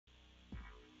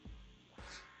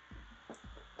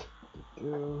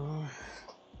do.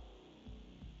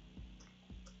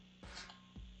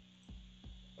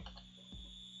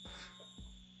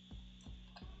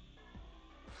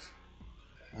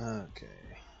 Okay.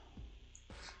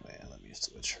 Wait, let me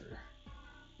switch her.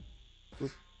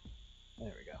 Oop.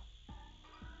 There we go.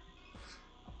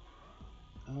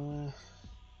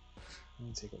 Let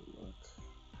me take a look.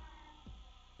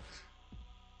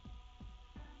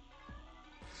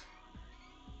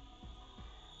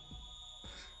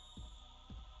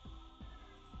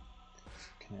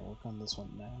 Can I work on this one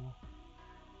now?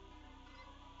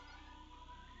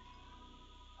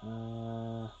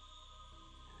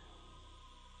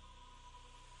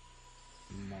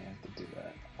 Might have to do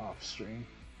that off stream.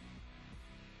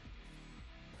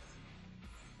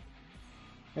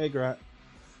 Hey, Grat.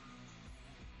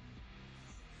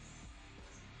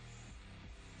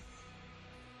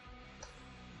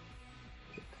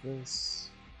 Pick this.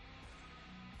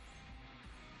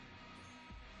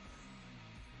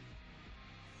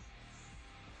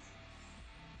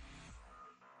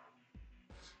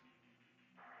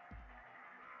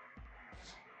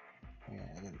 Yeah,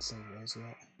 I didn't save those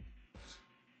yet.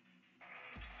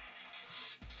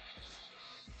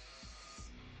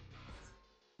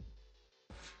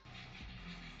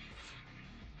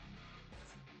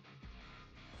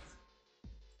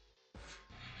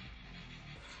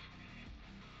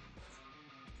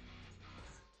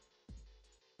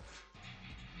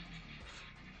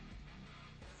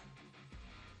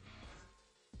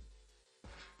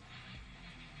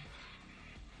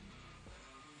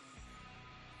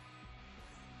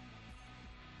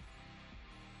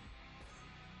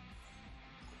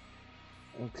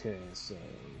 Okay, so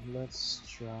let's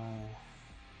try.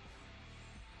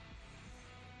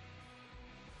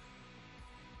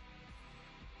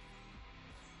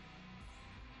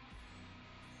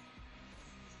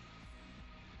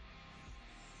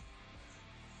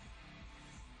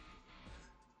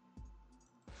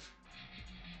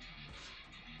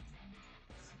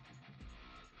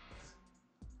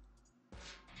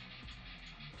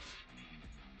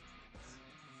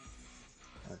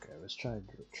 Okay, let's try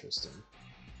Tristan.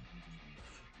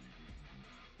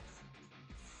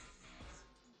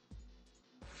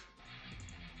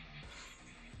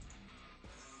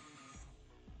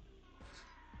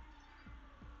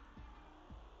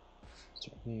 Is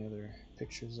there any other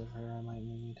pictures of her I might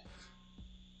need?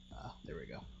 Ah, there we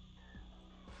go.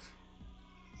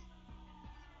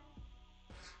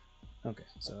 Okay,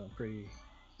 so pretty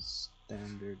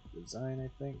standard design, I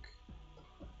think.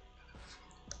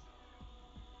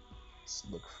 Let's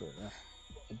look for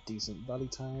a decent body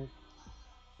type.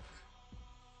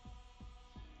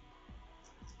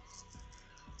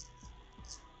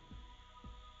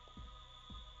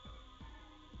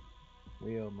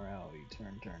 Wheel morality,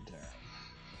 turn.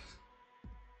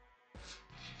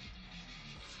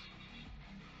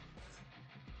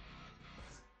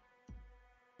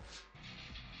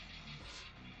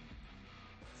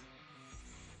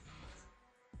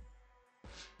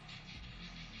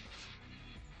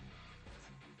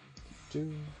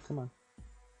 Come on.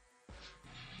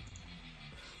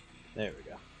 There we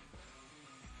go.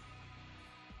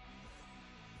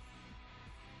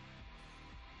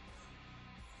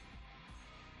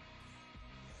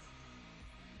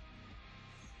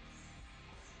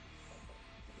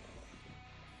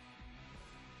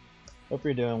 Hope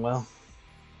you're doing well.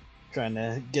 Trying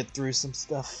to get through some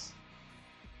stuff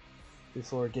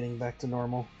before getting back to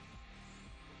normal.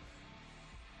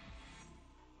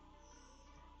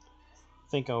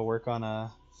 I think I'll work on a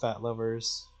Fat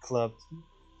Lovers Club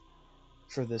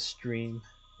for this stream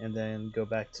and then go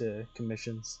back to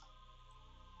commissions.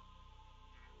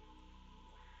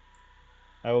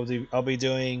 I'll be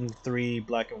doing 3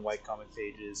 black and white comic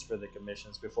pages for the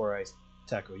commissions before I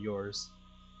tackle yours,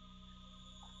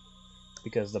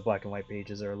 because the black and white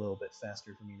pages are a little bit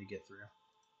faster for me to get through.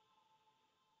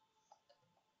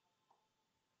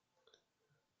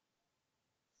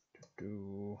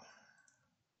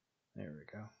 There we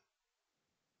go.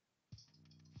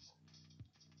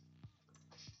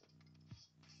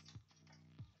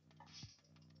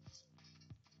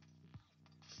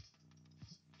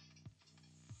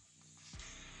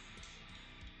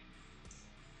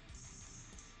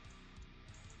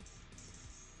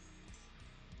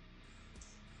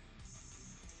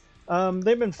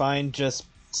 They've been fine, just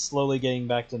slowly getting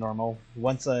back to normal.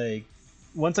 Once I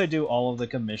do all of the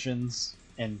commissions,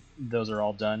 and those are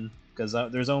all done, because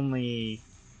there's only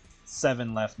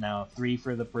 7 left now. 3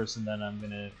 for the person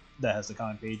that has the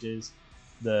comic pages,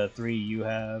 the 3 you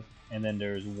have, and then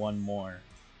there's 1 more.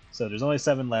 So there's only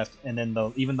 7 left, and then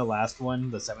even the last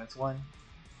one, the 7th one,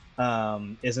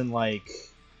 isn't like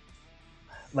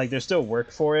like there's still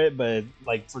work for it, but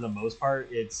like for the most part,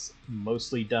 it's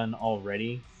mostly done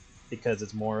already because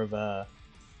it's more of a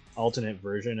alternate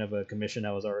version of a commission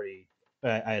I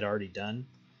had already done,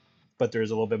 but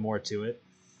there's a little bit more to it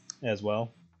as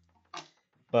well.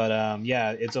 But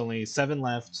yeah, it's only 7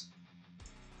 left,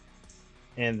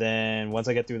 and then once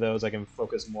I get through those, I can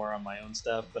focus more on my own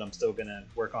stuff. But I'm still gonna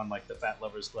work on like the Fat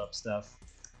Lovers Club stuff,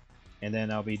 and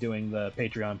then I'll be doing the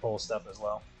Patreon poll stuff as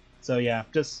well. So yeah,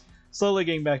 just slowly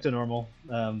getting back to normal.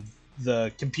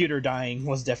 The computer dying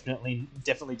was definitely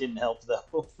didn't help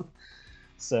though.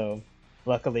 So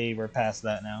luckily we're past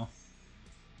that now.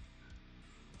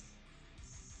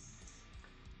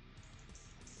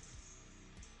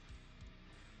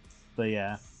 But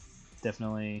yeah,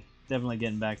 definitely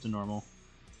getting back to normal,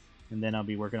 and then I'll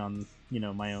be working on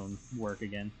my own work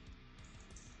again.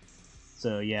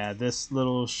 So yeah, this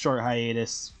little short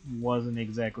hiatus wasn't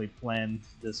exactly planned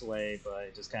this way, but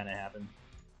it just kind of happened.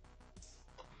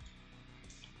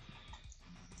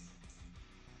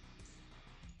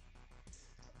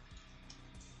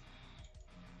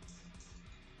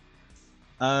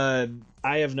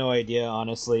 I have no idea,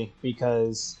 honestly,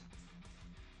 because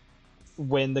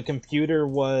when the computer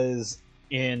was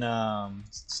in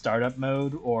startup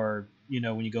mode, or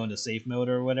when you go into safe mode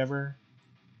or whatever,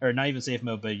 or not even safe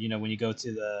mode, but when you go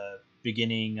to the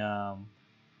beginning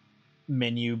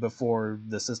menu before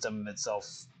the system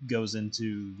itself goes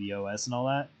into the OS and all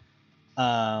that,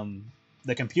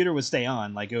 the computer would stay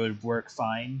on, like it would work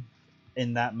fine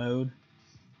in that mode.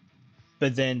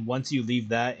 But then once you leave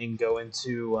that and go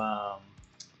into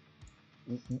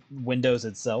Windows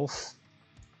itself,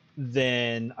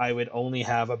 then I would only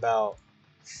have about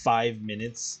 5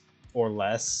 minutes or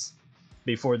less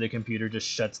before the computer just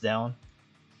shuts down.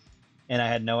 And I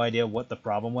had no idea what the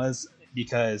problem was,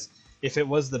 because if it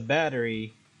was the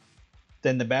battery,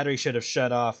 then the battery should have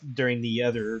shut off during the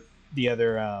other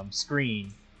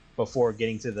screen before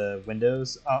getting to the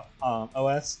Windows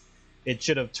OS. It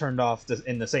should have turned off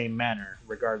in the same manner,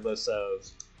 regardless of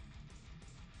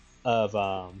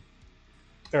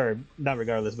or not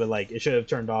regardless, but like it should have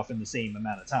turned off in the same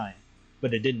amount of time.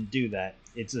 But it didn't do that.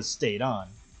 It just stayed on.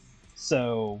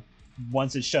 So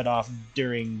once it shut off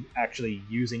during actually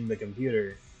using the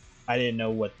computer, I didn't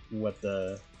know what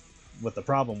the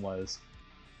problem was.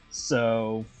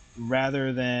 So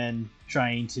rather than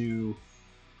trying to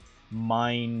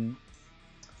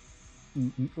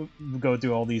go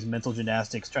through all these mental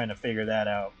gymnastics trying to figure that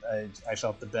out, I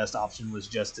felt the best option was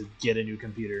just to get a new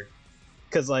computer,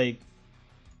 because the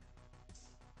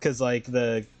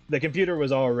computer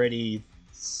was already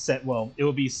set. Well, it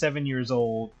will be 7 years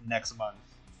old next month,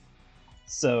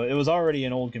 so it was already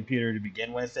an old computer to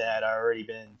begin with.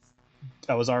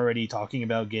 I was already talking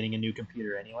about getting a new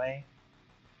computer anyway.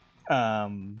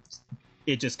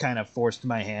 It just kind of forced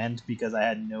my hand because I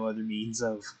had no other means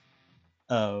of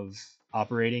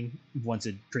operating once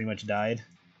it pretty much died.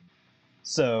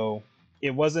 So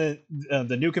it wasn't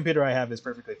the new computer I have is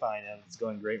perfectly fine and it's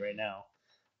going great right now.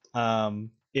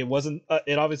 It wasn't.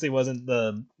 It obviously wasn't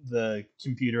the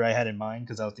computer I had in mind,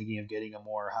 because I was thinking of getting a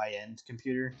more high end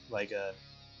computer, like a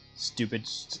stupid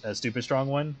strong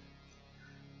one.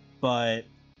 But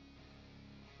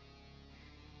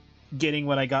getting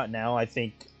what I got now, I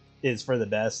think, is for the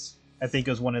best. I think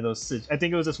it was one of those. I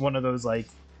think it was just one of those like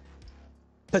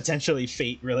potentially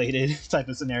fate related type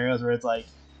of scenarios where it's like,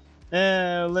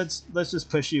 let's just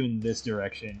push you in this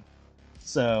direction.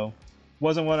 So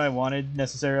wasn't what I wanted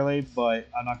necessarily, but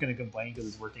I'm not going to complain because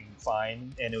it's working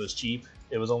fine and it was cheap.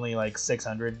 It was only like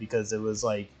 600 because it was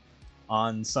like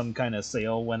on some kind of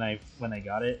sale when I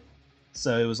got it.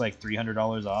 So it was like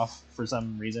 $300 off for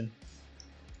some reason.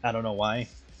 I don't know why,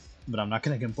 but I'm not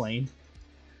going to complain.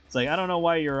 It's like, I don't know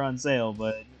why you're on sale,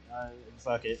 but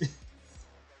fuck it.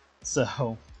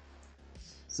 So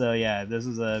yeah, this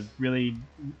is a really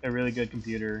good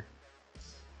computer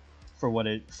for what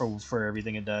for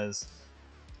everything it does.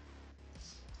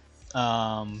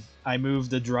 I moved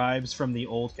the drives from the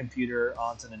old computer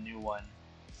onto the new one,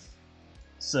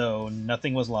 so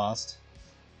nothing was lost.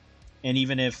 And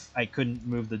even if I couldn't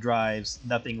move the drives,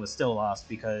 nothing was still lost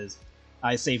because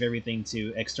I save everything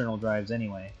to external drives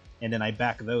anyway, and then I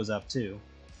back those up too.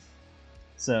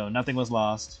 So nothing was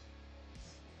lost.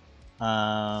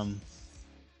 Had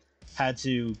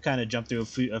to kind of jump through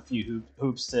a few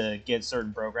hoops to get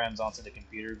certain programs onto the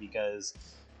computer because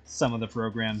some of the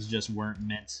programs just weren't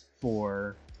meant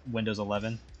for Windows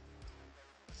 11.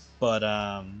 But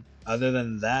other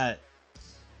than that,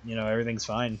 everything's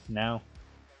fine now.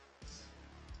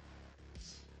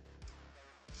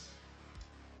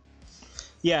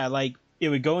 Yeah, like it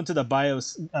would go into the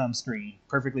BIOS screen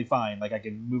perfectly fine. Like I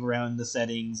could move around the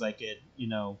settings. I could, you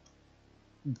know,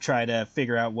 try to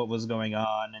figure out what was going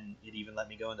on, and it even let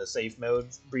me go into safe mode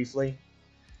briefly.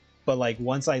 But like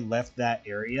once I left that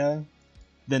area,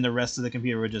 then the rest of the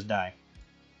computer would just die.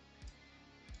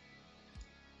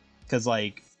 Because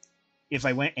like if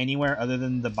I went anywhere other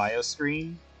than the BIOS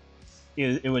screen,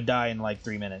 it would die in like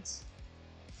 3 minutes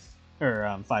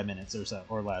or 5 minutes or so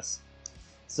or less.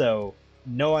 So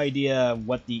no idea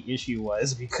what the issue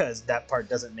was because that part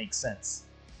doesn't make sense.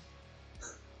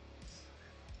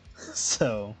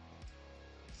 So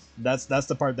that's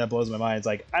the part that blows my mind. It's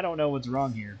like I don't know what's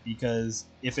wrong here, because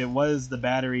if it was the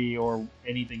battery or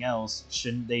anything else,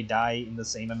 shouldn't they die in the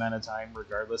same amount of time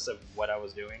regardless of what I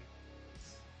was doing?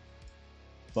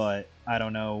 But I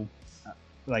don't know.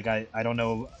 Like I don't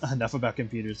know enough about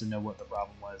computers to know what the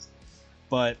problem was.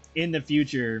 But in the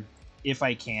future, if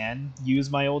I can use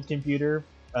my old computer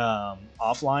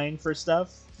offline for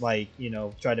stuff, like, you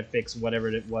know, try to fix whatever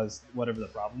it was, whatever the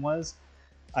problem was,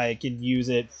 I can use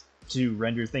it to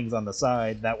render things on the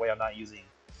side. That way I'm not using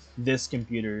this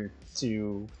computer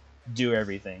to do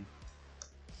everything.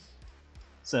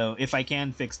 So if I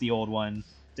can fix the old one,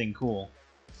 then cool.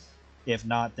 If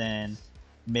not, then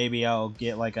maybe I'll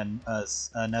get like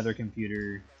another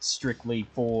computer strictly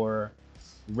for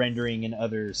rendering and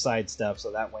other side stuff,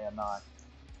 so that way I'm not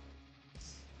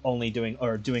only doing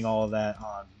all of that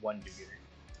on one computer.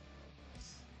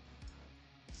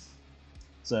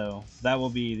 So that will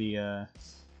be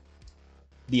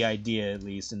the idea, at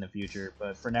least in the future.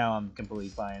 But for now, I'm completely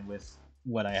fine with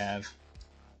what I have.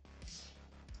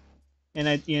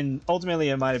 And ultimately,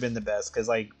 it might have been the best, because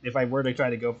like if I were to try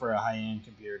to go for a high-end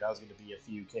computer, that was going to be a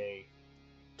few K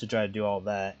to try to do all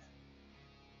that.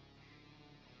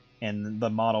 And the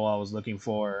model I was looking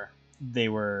for, they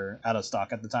were out of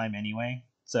stock at the time anyway,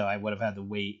 so I would have had to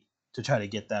wait to try to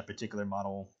get that particular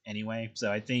model anyway.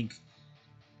 So I think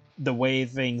the way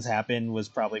things happened was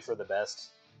probably for the best,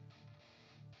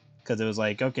 because it was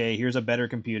like, okay, here's a better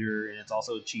computer and it's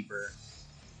also cheaper,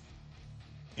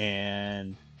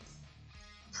 and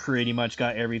pretty much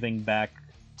got everything back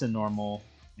to normal,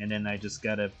 and then I just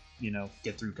gotta, you know,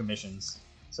 get through commissions.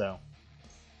 So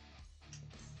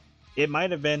it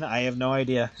might have been, I have no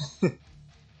idea.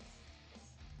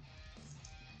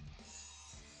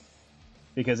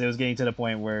 Because it was getting to the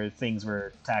point where things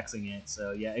were taxing it.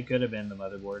 So yeah, it could have been the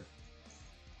motherboard.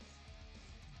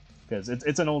 Because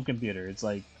it's an old computer. It's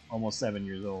like almost 7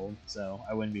 years old. So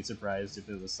I wouldn't be surprised if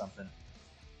it was something.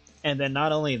 And then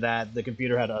not only that, the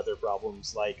computer had other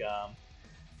problems. Like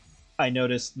I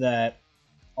noticed that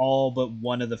all but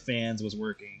one of the fans was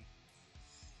working,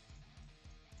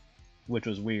 which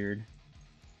was weird.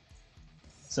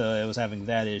 So it was having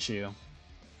that issue.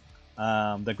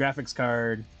 The graphics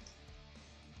card,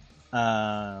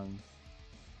 I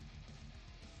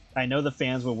know the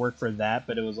fans would work for that,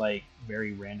 but it was like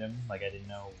very random. Like I didn't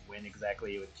know when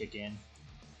exactly it would kick in.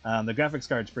 The graphics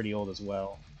card's pretty old as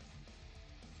well.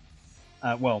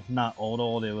 Well, not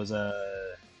old. It was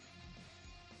a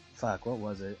fuck. What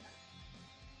was it?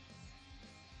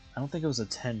 I don't think it was a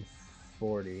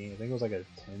 1040. I think it was like a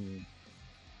 10.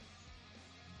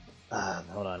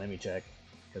 Hold on, let me check,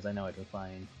 because I know I can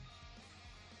find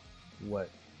what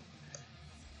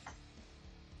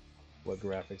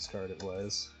graphics card it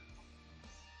was.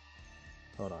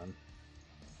 Hold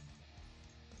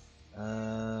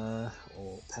on.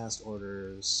 Past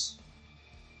orders.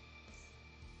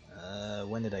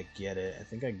 When did I get it? I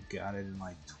think I got it in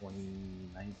like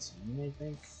 2019, I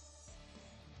think.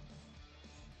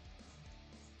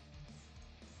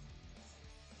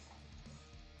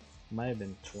 Might have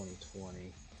been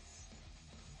 2020.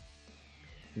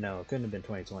 No, it couldn't have been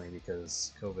 2020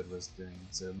 because COVID was doing,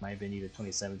 so it might have been either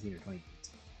 2017 or 2018.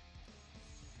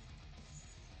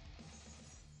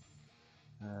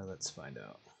 Let's find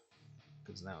out,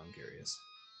 because now I'm curious.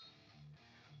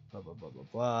 Blah blah blah blah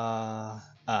blah.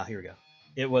 Here we go.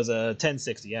 It was a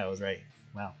 1060. Yeah, I was right.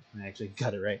 Wow, I actually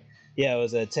got it right. Yeah, it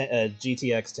was a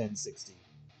GTX 1060.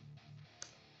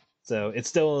 So it's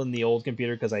still in the old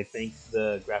computer, because I think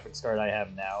the graphics card I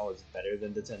have now is better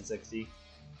than the 1060.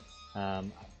 I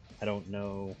don't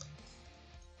know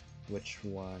which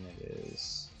one it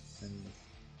is. Let me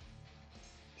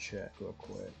check real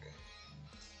quick.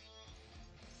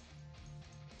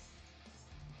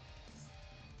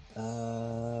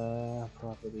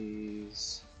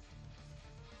 Properties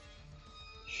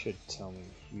should tell me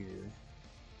here.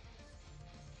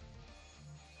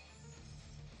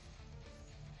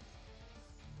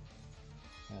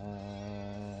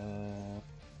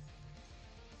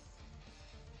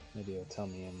 Maybe it'll tell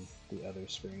me in the other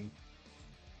screen.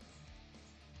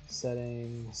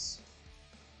 settings.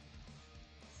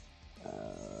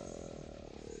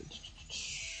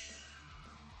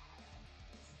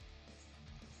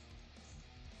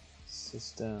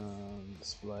 System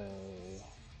display.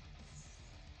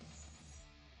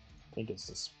 I think it's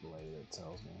display that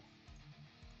tells me.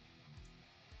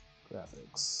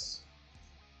 Graphics.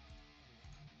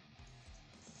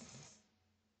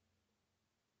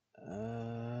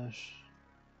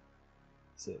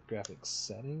 Is it graphics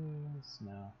settings?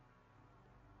 No.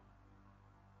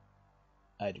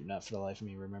 I do not for the life of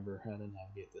me remember how to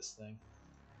navigate this thing.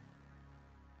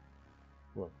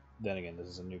 Well, then again, this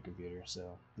is a new computer,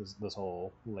 so this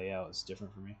whole layout is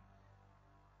different for me.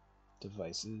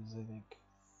 Devices, I think.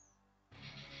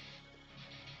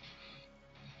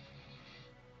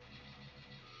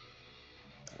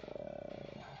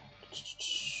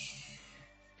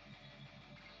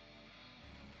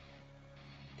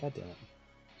 God damn it.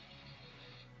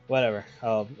 Whatever.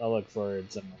 I'll look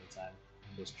forward some other time.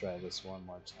 Just try this one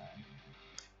more time.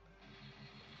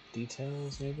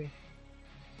 Details, maybe?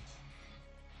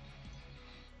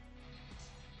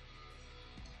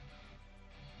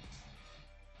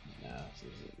 No,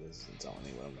 this isn't telling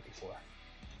me what I'm looking for.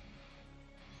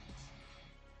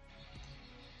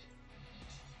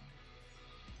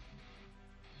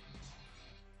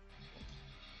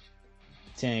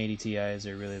 .1080 Ti's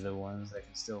are really the ones that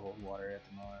can still hold water at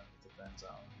the moment. It depends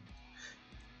on.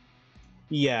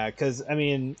 Yeah, because I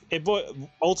mean,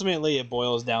 ultimately it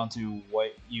boils down to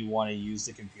what you want to use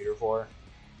the computer for.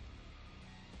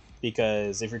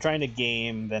 Because if you're trying to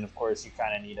game, then of course you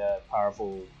kind of need a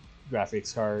powerful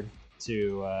graphics card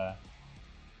to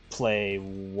play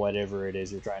whatever it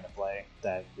is you're trying to play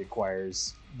that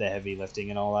requires the heavy lifting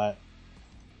and all that.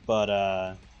 But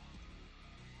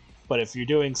if you're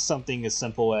doing something as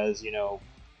simple as, you know,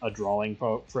 a drawing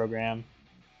program,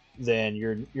 then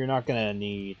you're not gonna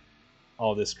need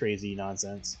all this crazy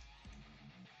nonsense.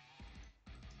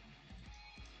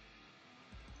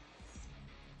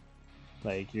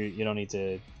 Like you don't need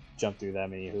to jump through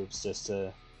that many hoops just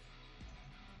to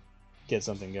get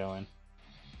something going.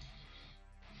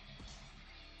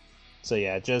 So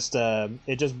yeah, it just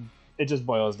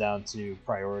boils down to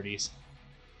priorities.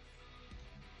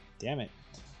 Damn it.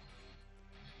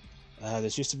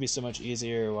 This used to be so much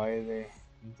easier. Why do they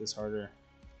make this harder?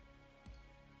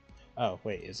 Oh,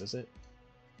 wait, is this it?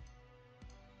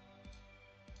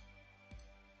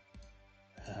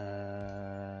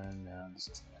 No, this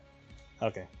isn't it.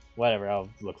 Okay, whatever. I'll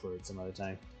look for it some other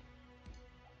time.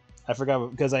 I forgot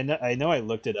because I know I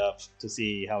looked it up to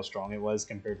see how strong it was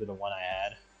compared to the one I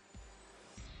had,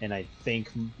 and I think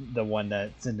the one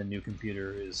that's in the new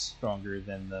computer is stronger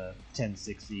than the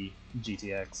 1060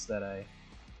 GTX that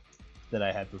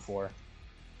I had before.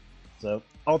 So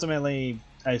ultimately,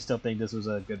 I still think this was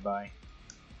a good buy.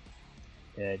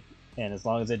 And as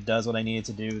long as it does what I need it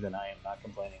to do, then I am not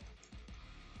complaining.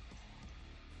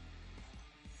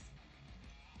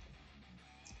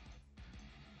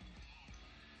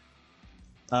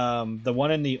 The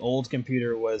one in the old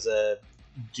computer was a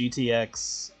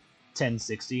GTX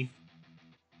 1060.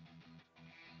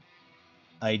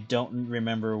 I don't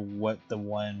remember what the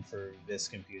one for this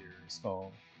computer is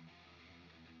called.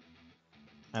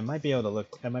 I might be able to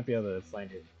look. I might be able to find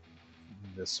it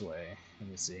this way. Let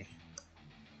me see.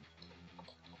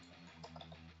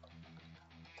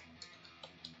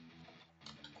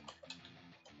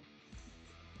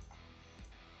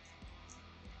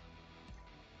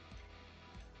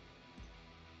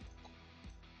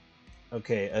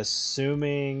 Okay,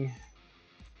 assuming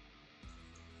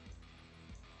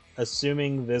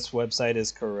this website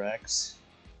is correct,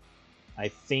 I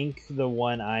think the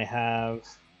one I have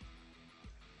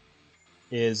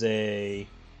is a...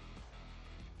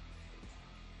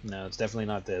 No, it's definitely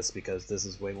not this, because this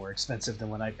is way more expensive than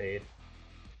what I paid.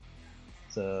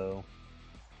 So...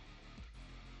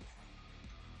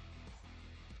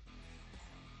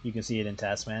 You can see it in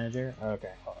Task Manager?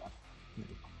 Okay, hold on.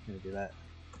 Let me do that.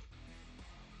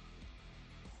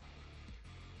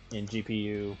 In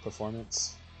GPU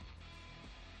performance.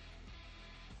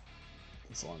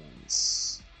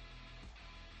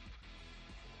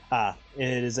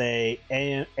 It is a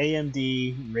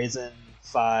AMD Ryzen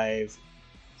 5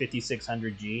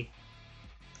 5600G.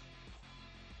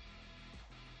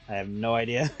 I have no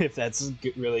idea if that's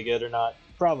really good or not.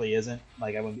 Probably isn't.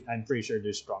 Like I'm pretty sure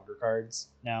there's stronger cards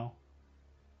now,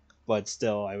 but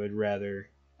still, I would rather.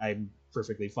 I'm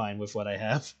perfectly fine with what I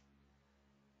have.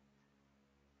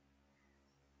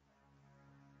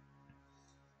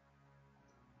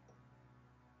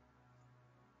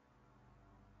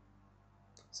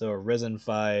 So a Ryzen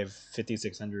 5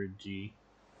 5600G.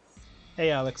 Hey,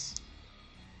 Alex.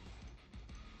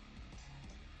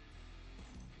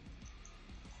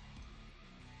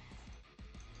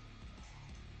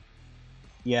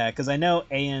 Yeah, because I know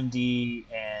AMD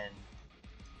and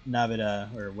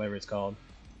Nvidia or whatever it's called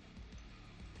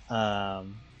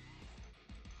um,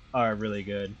 are really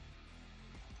good.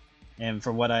 And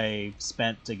for what I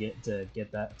spent to get a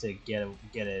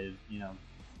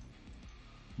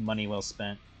money well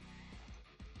spent.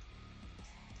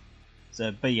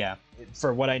 So, but yeah,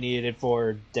 for what I needed it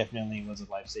for, definitely was a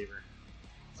lifesaver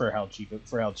for how cheap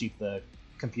the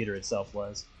computer itself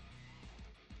was.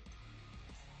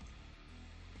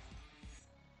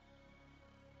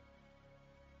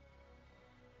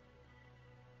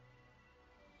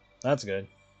 That's good.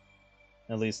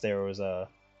 At least there was a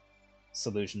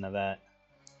solution to that.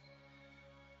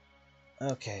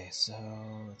 Okay, so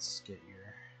let's get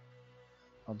your.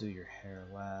 I'll do your hair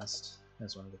last. I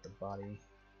just want to get the body.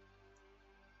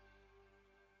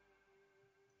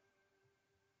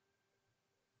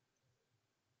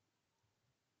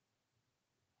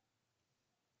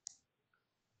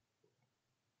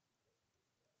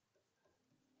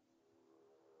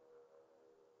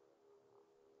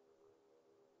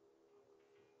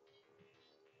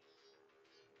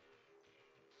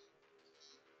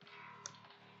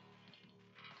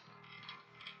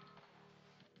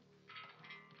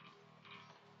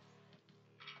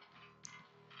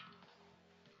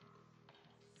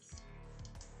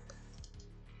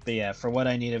 But yeah, for what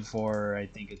I need it for, I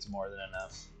think it's more than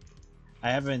enough. I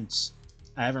haven't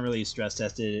really stress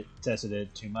tested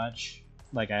it too much.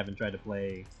 Like I haven't tried to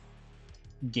play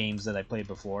games that I played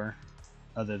before,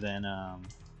 other than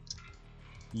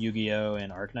Yu-Gi-Oh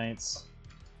and Arknights.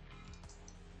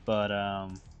 But I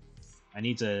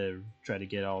need to try to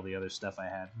get all the other stuff I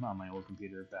had on my old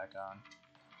computer back on,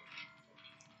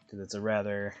 because it's a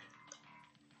rather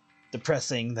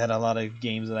depressing that a lot of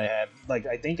games that I have, like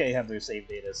I think I have their save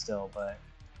data still, but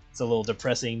it's a little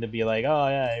depressing to be like, oh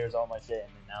yeah, here's all my shit,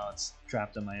 and now it's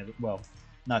trapped on my other, well,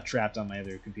 not trapped on my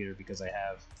other computer because I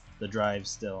have the drive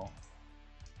still,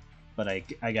 but I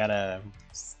gotta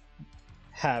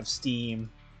have Steam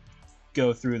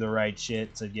go through the right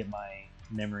shit to get my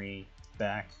memory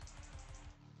back.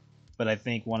 But I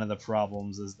think one of the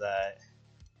problems is that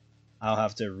I'll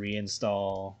have to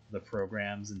reinstall the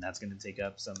programs, and that's going to take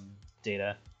up some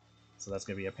data, so that's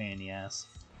going to be a pain in the ass.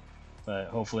 But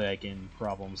hopefully I can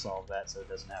problem solve that so it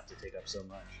doesn't have to take up so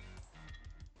much.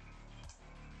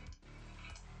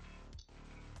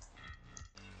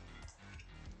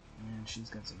 And she's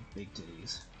got some big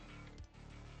titties.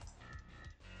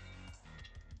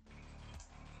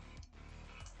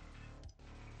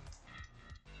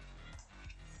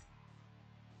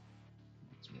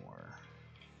 It's more,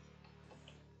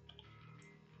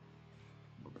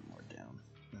 a little bit more down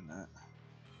than that.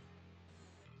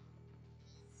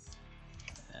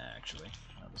 Actually,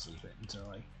 I'll just leave it until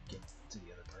I get to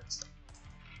the other parts.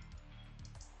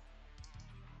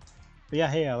 But yeah,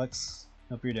 hey Alex,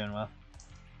 hope you're doing well.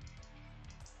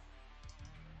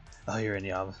 Oh, you're in the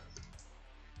job.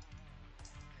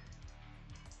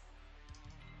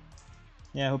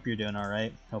 Yeah, I hope you're doing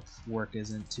alright. Hope work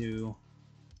isn't too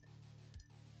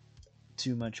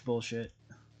much bullshit.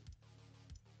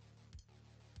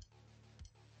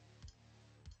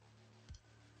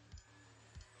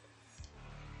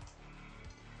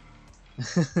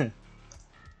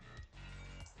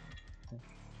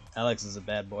 Alex is a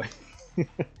bad boy.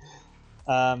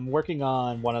 Working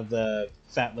on one of the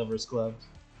Fat Livers clubs.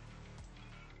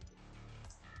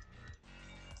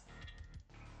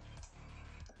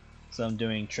 So I'm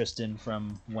doing Tristan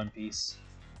from One Piece.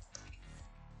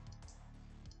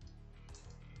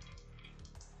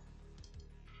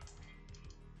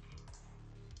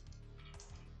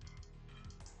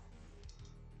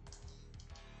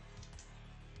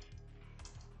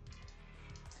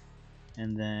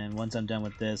 And then once I'm done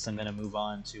with this, I'm going to move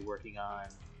on to working on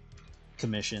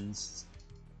commissions.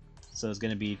 So it's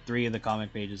going to be 3 of the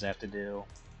comic pages I have to do.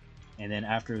 And then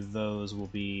after those will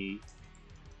be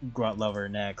Grunt Lover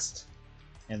next.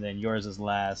 And then yours is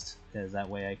last, because that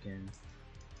way I can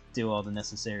do all the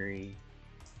necessary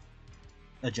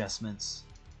adjustments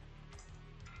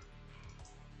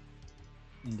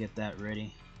and get that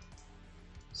ready.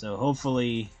 So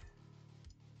hopefully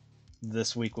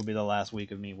this week will be the last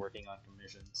week of me working on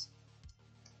commissions,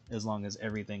 as long as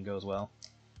everything goes well.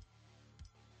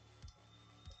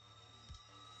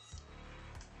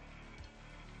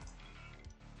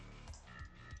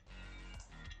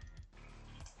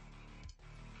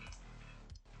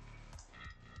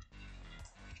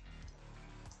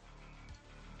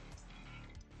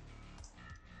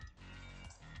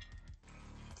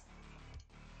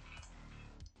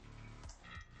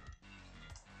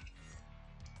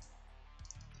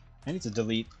 I need to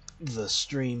delete the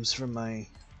streams from my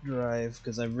drive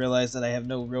because I realized that I have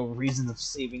no real reason of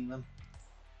saving them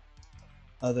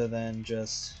other than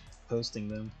just posting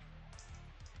them.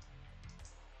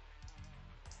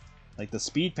 Like the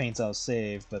speed paints I'll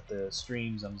save, but the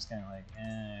streams I'm just kind of like,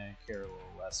 I care a little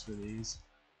less for these.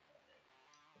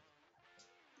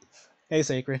 Hey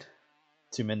Sacred,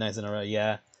 2 midnights in a row,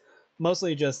 yeah.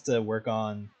 Mostly just to work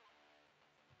on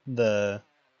the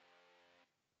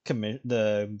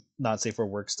not safe for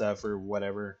work stuff or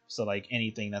whatever. So like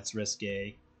anything that's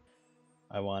risque,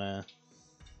 I wanna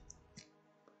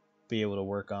be able to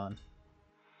work on.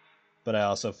 But I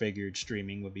also figured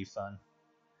streaming would be fun.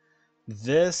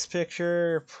 This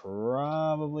picture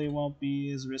probably won't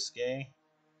be as risque,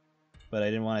 but I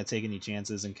didn't want to take any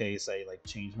chances in case I like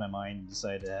changed my mind and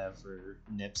decided to have her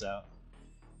nips out.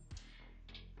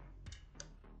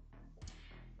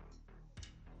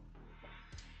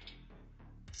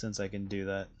 Since I can do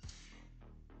that.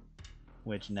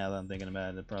 Which, now that I'm thinking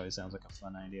about it, it probably sounds like a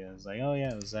fun idea. It's like, oh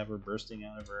yeah, it was ever bursting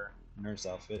out of her nurse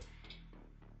outfit.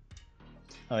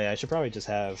 Oh yeah, I should probably just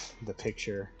have the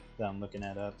picture that I'm looking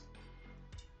at up.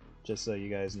 Just so you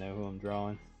guys know who I'm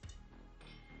drawing.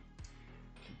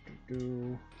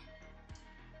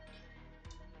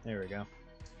 There we go.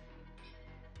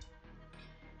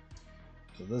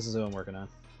 So this is who I'm working on.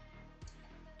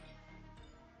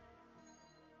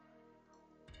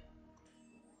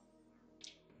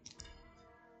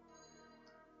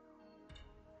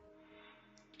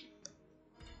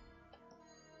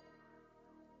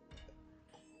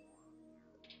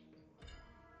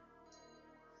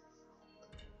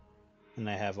 And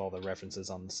I have all the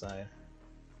references on the side.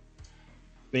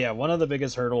 But yeah, one of the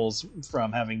biggest hurdles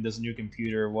from having this new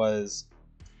computer was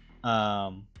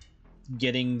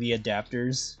getting the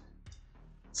adapters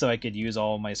so I could use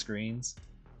all of my screens,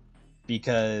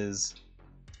 because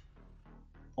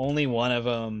only one of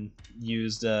them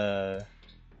used a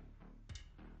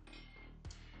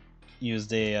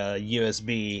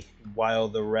USB, while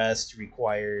the rest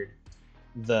required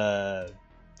the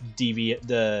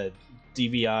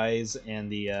DVIs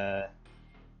and the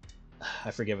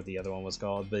I forget what the other one was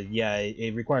called, but yeah,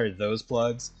 it required those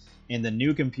plugs, and the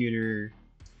new computer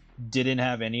didn't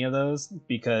have any of those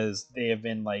because they have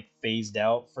been like phased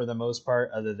out for the most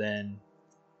part, other than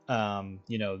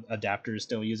you know, adapters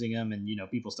still using them, and you know,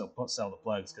 people still sell the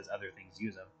plugs because other things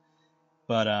use them.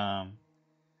 But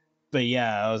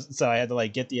yeah, so I had to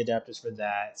like get the adapters for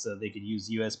that so they could use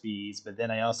USBs, but then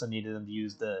I also needed them to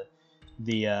use the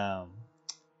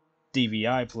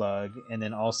DVI plug, and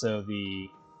then also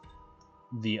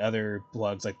the other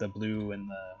plugs, like the blue and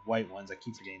the white ones. I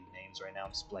keep forgetting the names right now,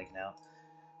 I'm just blanking out.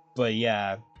 But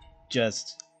yeah,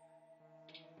 just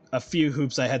a few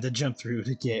hoops I had to jump through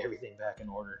to get everything back in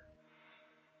order.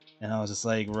 And I was just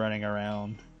like running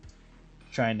around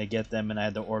trying to get them, and I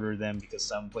had to order them because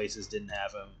some places didn't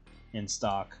have them in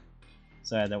stock.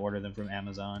 So I had to order them from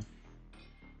Amazon.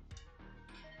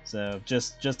 So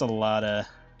just a lot of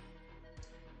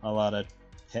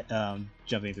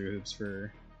jumping through hoops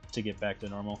to get back to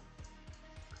normal.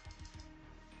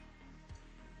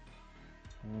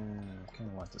 I kind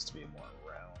of want this to be more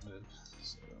rounded,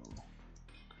 so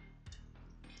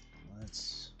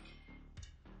let's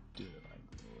do it like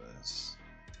this.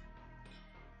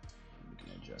 We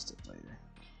can adjust it later.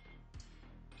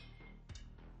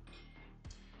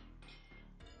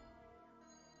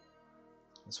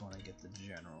 Just want to get the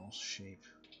general shape.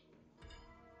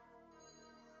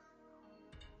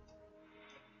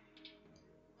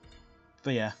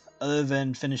 But yeah, other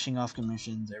than finishing off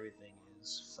commissions, everything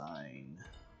is fine.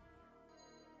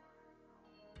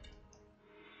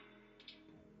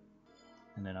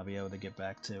 And then I'll be able to get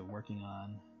back to working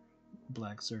on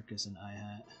Black Circus and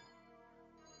iHat.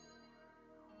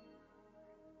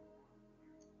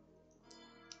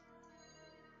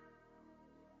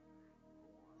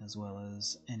 As well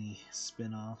as any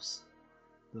spin-offs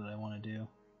that I want to do.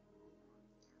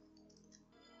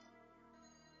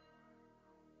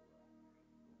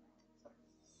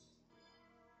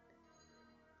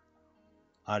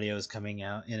 Audio is coming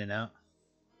out, in and out.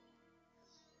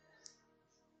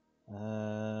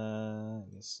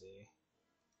 Let me see.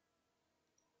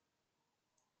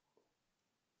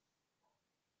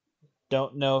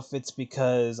 Don't know if it's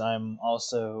because I'm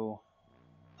also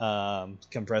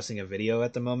compressing a video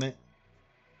at the moment,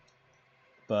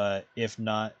 but if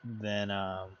not, then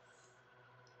I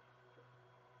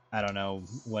don't know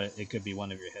what it could be.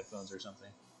 One of your headphones or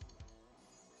something,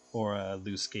 or a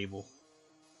loose cable.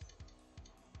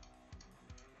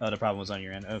 Oh, the problem was on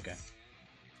your end. Okay.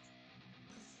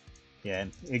 Yeah,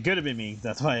 it could have been me.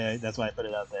 That's why I put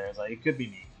it out there. It's like it could be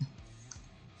me.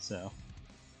 So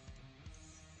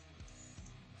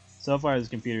So far, this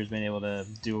computer's been able to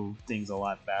do things a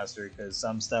lot faster, because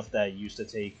some stuff that used to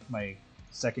take my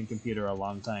second computer a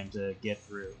long time to get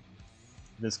through,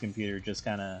 this computer just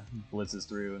kind of blitzes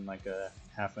through in like a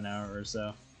half an hour or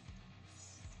so.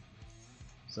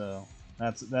 So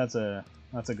that's a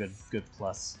good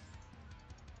plus.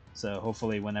 So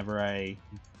hopefully, whenever I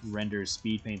render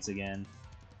speed paints again,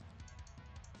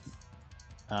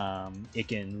 it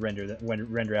can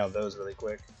render out those really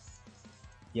quick.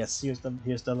 Yes, here's the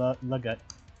gut.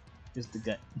 Here's the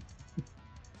gut.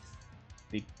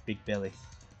 big belly.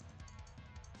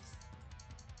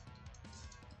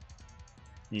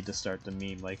 Need to start the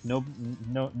meme like no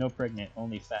pregnant,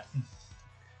 only fat.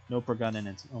 No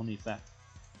pregnant, only fat.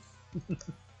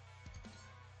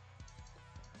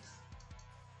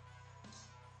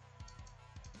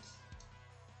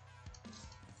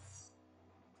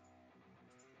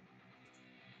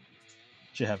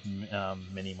 Should have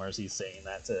Mini Marcy saying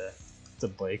that to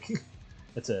Blake.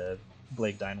 It's a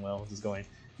Blake Dinewell just going,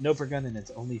 no pregnant,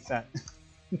 it's only fat.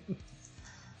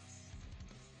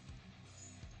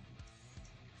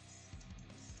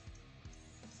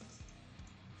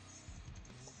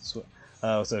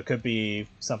 Oh, so it could be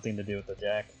something to do with the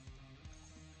jack.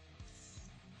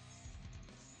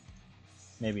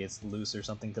 Maybe it's loose or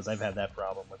something, because I've had that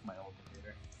problem with my old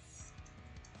computer.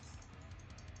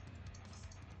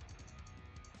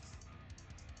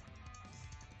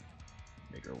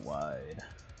 Make her wide.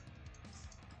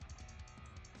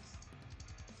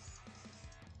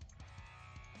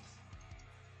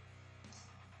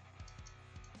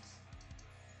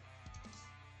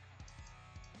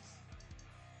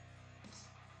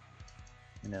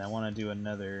 And then I want to do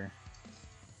another.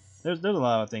 There's a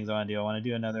lot of things I want to do. I want to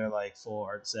do another like full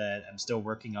art set. I'm still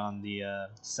working on the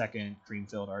second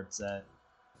Creamfield art set.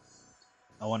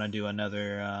 I want to do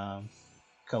another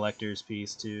collector's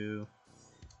piece too.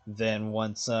 Then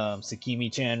once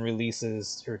Sakimi-chan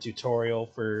releases her tutorial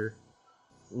for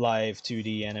live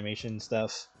 2D animation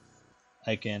stuff,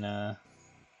 I can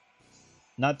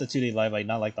not the 2D live, like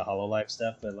not like the HoloLive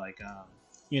stuff, but like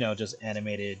you know, just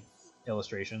animated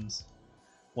illustrations.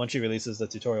 Once she releases the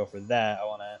tutorial for that, I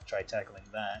want to try tackling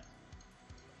that.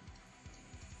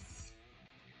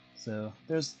 So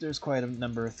there's quite a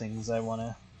number of things I want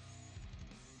to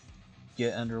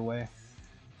get underway.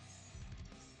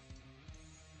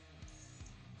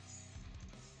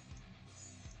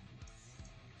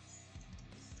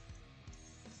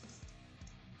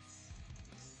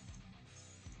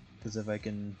 Because if I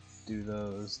can do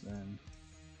those, then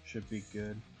should be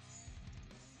good.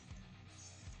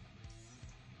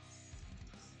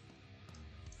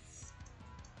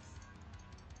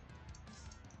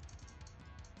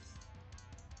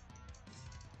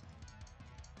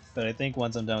 But I think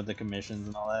once I'm done with the commissions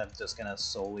and all that, I'm just gonna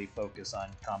solely focus on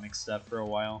comic stuff for a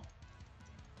while.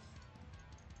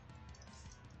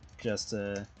 Just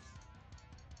to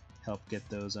help get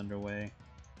those underway.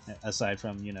 Aside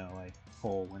from, you know, like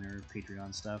whole winter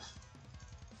Patreon stuff.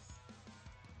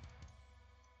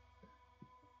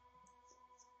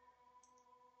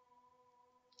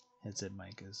 Headset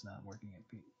mic is not working at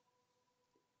Pete.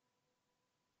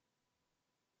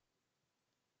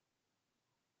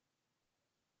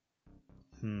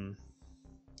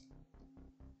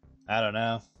 I don't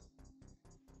know.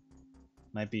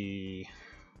 Might be.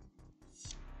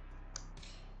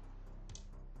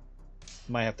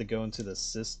 Might have to go into the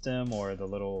system or the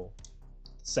little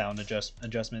sound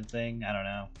adjustment thing. I don't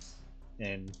know,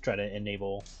 and try to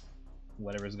enable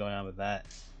whatever's going on with that.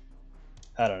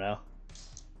 I don't know.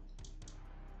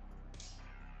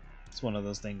 It's one of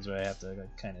those things where I have to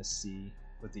like, kind of see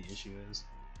what the issue is.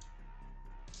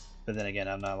 But then again,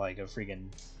 I'm not like a freaking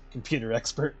computer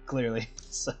expert, clearly.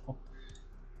 So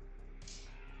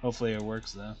hopefully it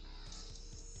works though.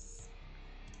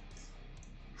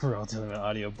 We're all dealing with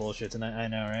audio bullshit tonight. I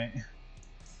know, right?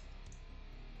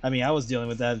 I mean, I was dealing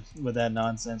with that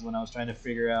nonsense when I was trying to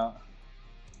figure out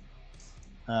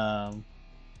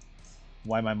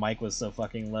why my mic was so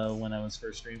fucking low when I was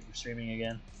first streaming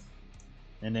again,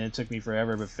 and then it took me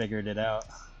forever, but figured it out.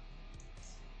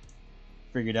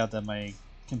 Figured out that my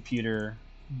computer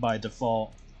by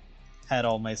default had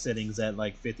all my settings at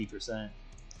like 50%,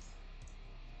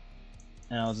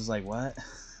 and I was just like, what?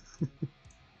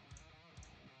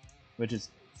 Which is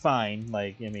fine.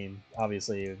 Like, I mean,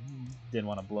 obviously, didn't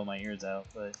want to blow my ears out,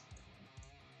 but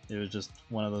it was just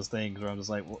one of those things where I'm just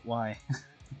like, why?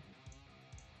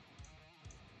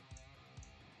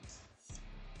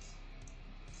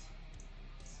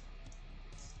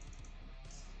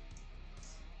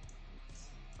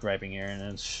 Griping here,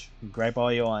 and gripe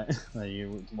all you want. You're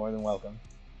more than welcome.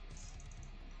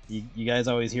 You guys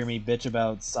always hear me bitch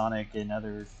about Sonic and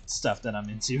other stuff that I'm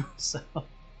into, so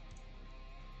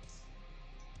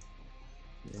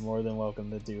you're more than welcome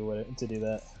to do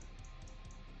that.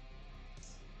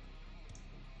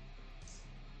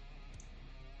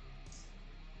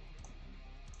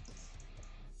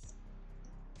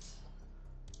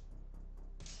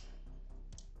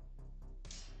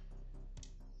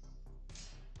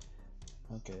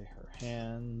 Okay, her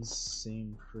hands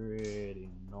seem pretty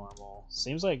normal.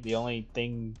 Seems like the only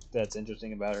thing that's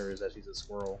interesting about her is that she's a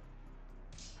squirrel.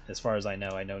 As far as I know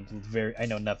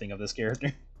nothing of this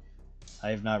character. I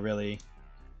have not really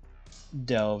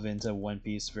delved into One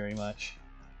Piece very much.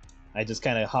 I just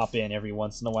kind of hop in every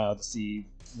once in a while to see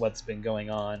what's been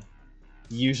going on.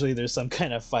 Usually there's some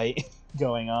kind of fight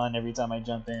going on every time I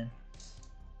jump in.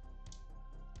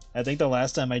 I think the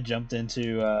last time I jumped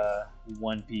into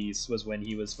One Piece was when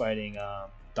he was fighting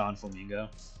Don Flamingo.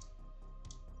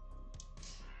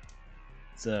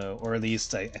 So, or at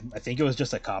least I think it was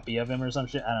just a copy of him or some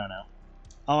shit. I don't know.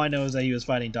 All I know is that he was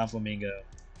fighting Don Flamingo,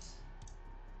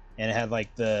 and it had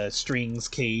like the strings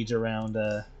cage around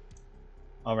the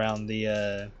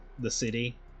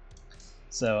city.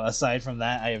 So aside from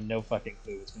that, I have no fucking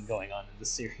clue what's been going on in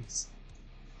this series.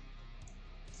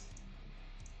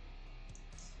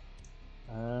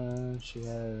 She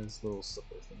has little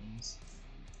slipper things.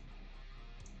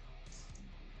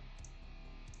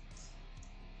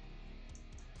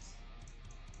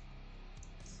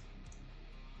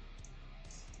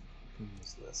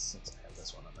 Use this since I have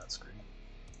this one on that screen.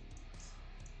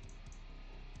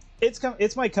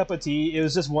 It's my cup of tea. It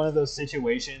was just one of those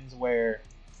situations where,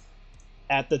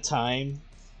 at the time,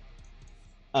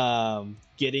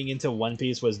 getting into One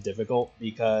Piece was difficult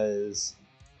because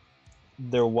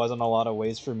there wasn't a lot of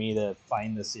ways for me to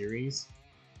find the series.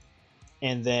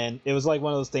 And then it was like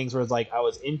one of those things where it's like I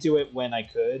was into it when I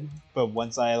could, but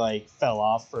once I like fell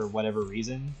off for whatever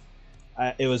reason,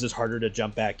 it was just harder to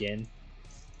jump back in.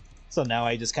 So now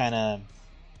I just kind of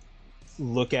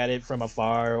look at it from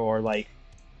afar, or like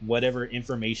whatever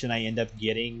information I end up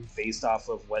getting based off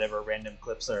of whatever random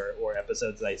clips or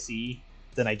episodes I see,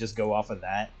 then I just go off of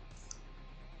that.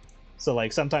 So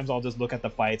like sometimes I'll just look at the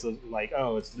fights like,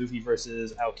 oh, it's Luffy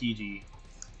versus Aokiji,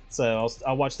 so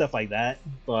I'll watch stuff like that.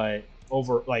 But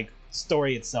over like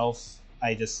story itself,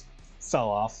 I just fell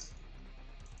off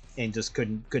and just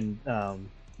couldn't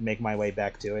make my way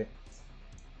back to it.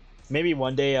 Maybe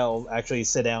one day I'll actually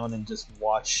sit down and just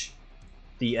watch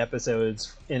the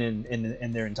episodes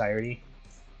in their entirety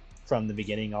from the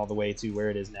beginning all the way to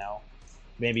where it is now.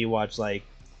 Maybe watch like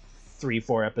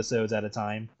 3-4 episodes at a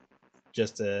time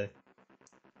just to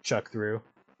chuck through.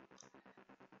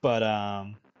 But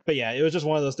yeah, it was just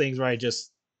one of those things where I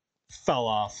just fell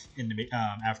off in the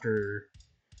after.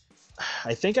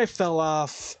 I think I fell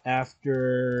off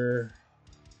after.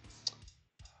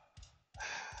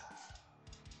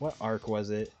 What arc was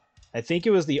it? I think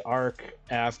it was the arc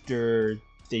after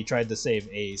they tried to save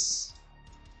Ace.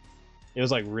 It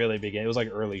was like really big. It was like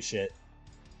early shit.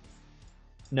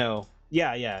 No.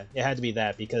 Yeah, it had to be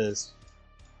that because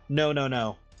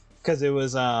no. Because it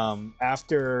was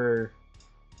after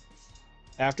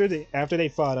they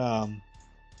fought ah,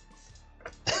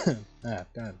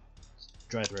 god.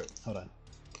 Dry throat. Hold on.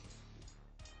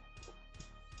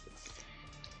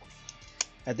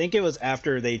 I think it was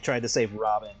after they tried to save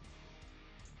Robin.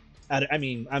 I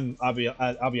mean, I'll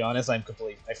be honest. I've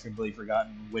completely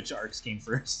forgotten which arcs came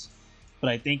first, but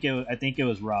I think it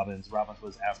was Robin's. Robin's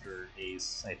was after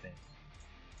Ace, I think.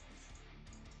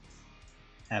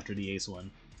 After the Ace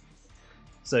one.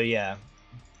 So yeah,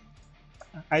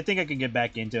 I think I can get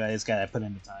back into it. I just gotta put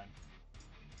in the time,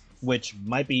 which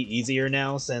might be easier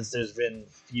now since there's been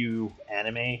few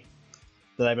anime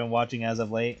that I've been watching as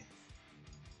of late.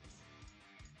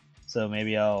 So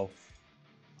maybe I'll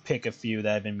pick a few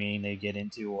that I've been meaning to get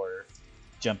into or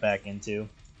jump back into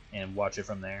and watch it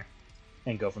from there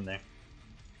and go from there.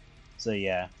 So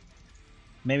yeah,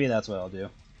 maybe that's what I'll do.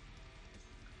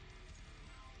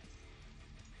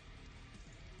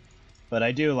 But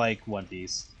I do like One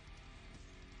Piece.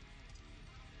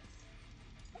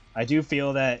 I do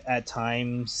feel that at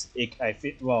times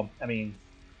well, I mean,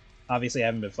 obviously I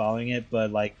haven't been following it,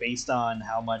 but like based on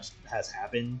how much has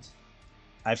happened,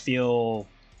 I feel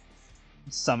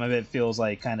some of it feels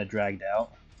like kind of dragged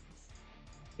out.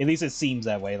 At least it seems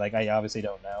that way. Like I obviously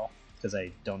don't know because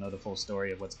I don't know the full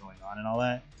story of what's going on and all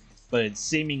that. But it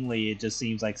just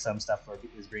seems like some stuff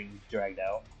is being dragged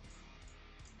out.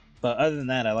 But other than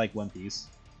that, I like One Piece.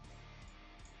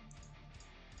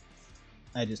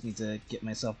 I just need to get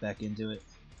myself back into it.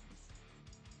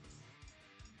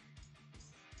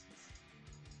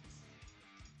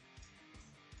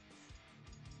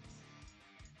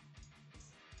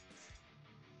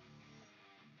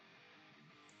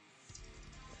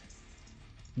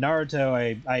 Naruto,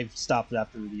 I stopped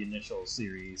after the initial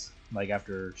series, like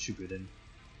after Shippuden.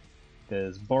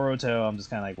 Because Boruto, I'm just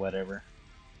kind of like, whatever.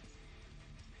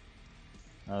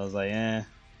 I was like, eh.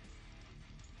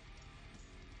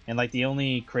 And like the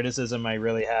only criticism I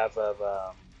really have of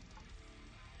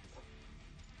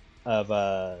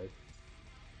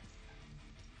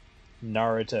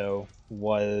Naruto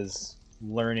was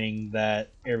learning that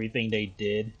everything they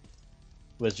did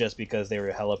was just because they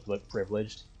were hella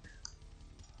privileged.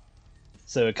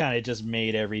 So it kind of just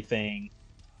made everything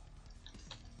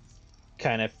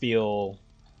kind of feel.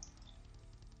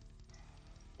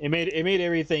 It made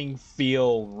everything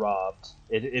feel robbed.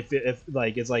 If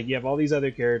like it's like you have all these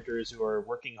other characters who are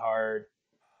working hard,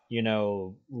 you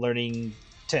know, learning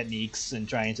techniques and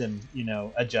trying to, you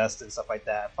know, adjust and stuff like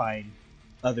that, find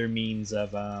other means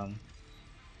of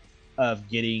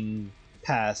getting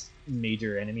past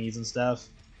major enemies and stuff.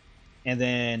 And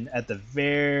then at the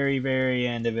very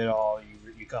end of it all,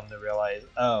 you come to realize,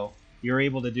 oh, you're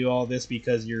able to do all this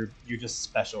because you're just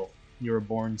special. You were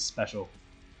born special,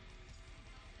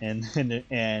 and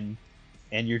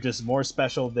and you're just more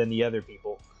special than the other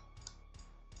people.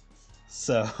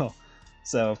 So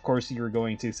of course you're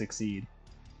going to succeed.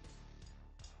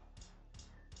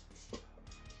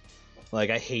 Like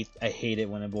I hate it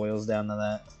when it boils down to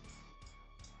that,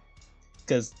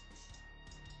 because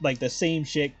like the same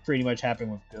shit pretty much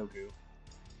happened with Goku,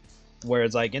 where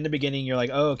it's like in the beginning you're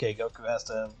like, oh, okay, Goku has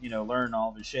to, you know, learn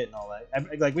all this shit and all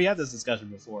that. Like we had this discussion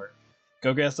before.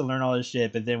 Goku has to learn all this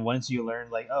shit, but then once you learn,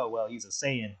 like, oh well, he's a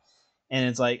Saiyan, and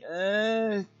it's like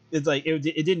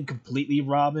it didn't completely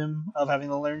rob him of having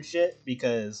to learn shit,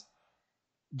 because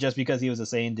just because he was a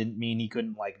Saiyan didn't mean he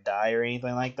couldn't like die or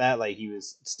anything like that. Like he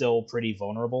was still pretty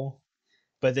vulnerable.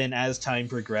 But then as time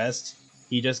progressed,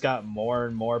 he just got more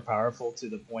and more powerful to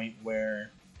the point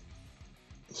where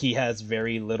he has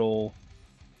very little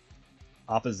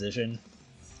opposition.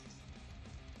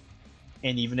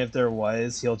 And even if there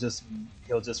was, he'll just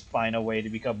find a way to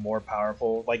become more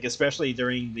powerful. Like especially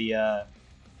during the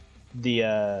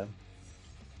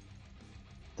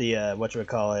what you would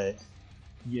call it,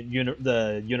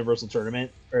 the Universal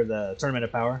Tournament, or the Tournament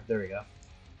of Power. There we go.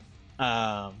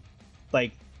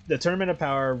 Like the Tournament of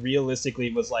Power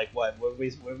realistically was like what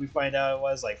did we find out it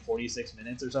was like 46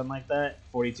 minutes or something like that,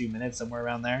 42 minutes, somewhere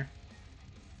around there.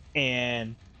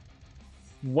 And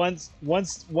once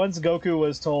Goku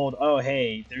was told, oh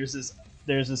hey, there's this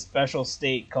special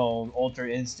state called Ultra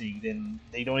Instinct, and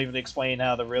they don't even explain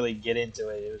how to really get into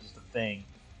it. It was just a thing.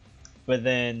 But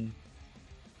then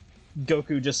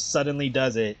Goku just suddenly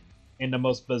does it in the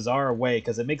most bizarre way,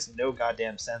 because it makes no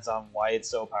goddamn sense on why it's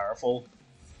so powerful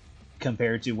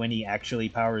compared to when he actually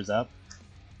powers up.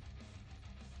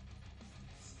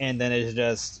 And then it's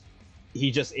just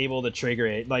he's just able to trigger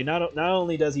it. Like not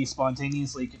only does he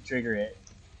spontaneously trigger it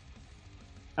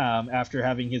after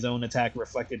having his own attack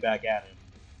reflected back at him,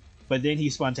 but then he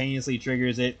spontaneously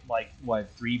triggers it like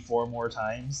what 3-4 more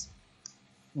times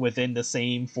within the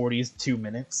same 42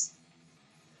 minutes.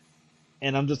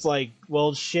 And I'm just like,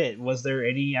 well, shit, was there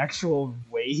any actual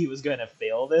way he was going to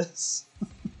fail this?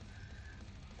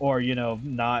 Or, you know,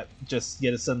 not just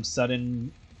get some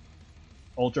sudden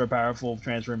ultra powerful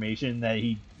transformation that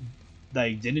he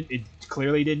like it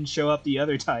clearly didn't show up the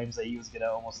other times that he was going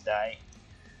to almost die.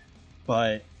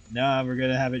 But no, we're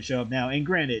going to have it show up now. And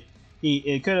granted,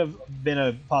 it could have been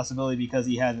a possibility because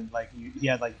he had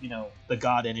you know, the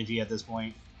god energy at this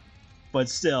point. But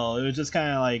still, it was just kind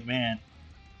of like, man,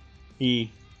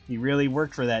 he really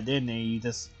worked for that, didn't he? You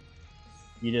just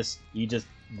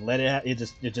let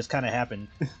it just kind of happened.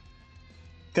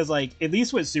 Because like at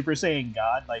least with Super Saiyan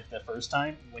God, like the first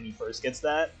time when he first gets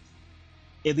that,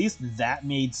 at least that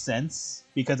made sense,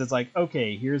 because it's like,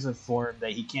 okay, here's a form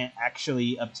that he can't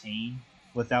actually obtain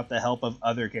without the help of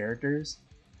other characters.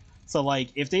 So like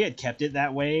if they had kept it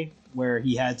that way, where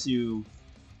he had to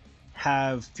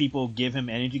have people give him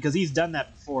energy, because he's done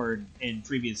that before in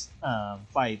previous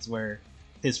fights, where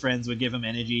his friends would give him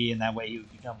energy, and that way he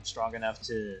would become strong enough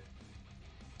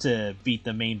to beat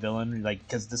the main villain. Like,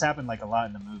 because this happened like a lot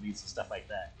in the movies and stuff like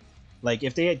that. Like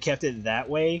if they had kept it that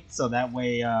way, so that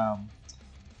way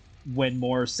when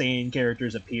more Saiyan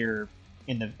characters appear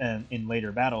in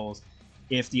later battles,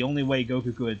 if the only way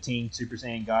Goku could attain Super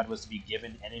Saiyan God was to be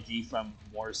given energy from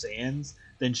more Saiyans,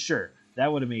 then sure,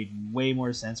 that would have made way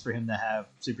more sense for him to have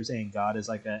Super Saiyan God as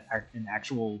like an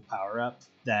actual power-up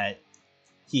that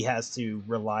he has to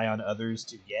rely on others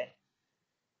to get,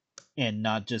 and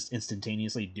not just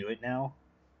instantaneously do it now.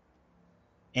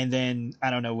 And then I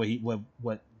don't know what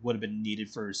would have been needed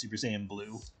for Super Saiyan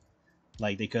Blue.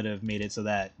 Like they could have made it so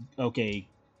that, okay,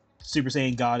 Super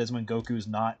Saiyan God is when Goku's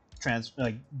not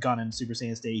gone in Super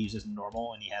Saiyan state, he's just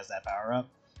normal and he has that power up.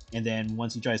 And then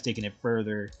once he tries taking it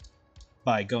further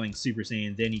by going Super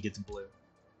Saiyan, then he gets blue.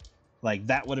 Like,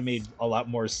 that would have made a lot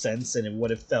more sense, and it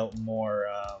would have felt more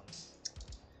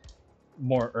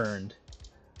earned.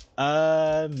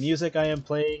 Music I am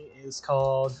playing is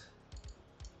called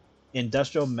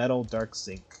Industrial Metal Dark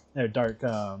Synth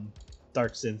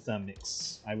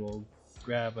Mix. I will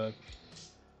grab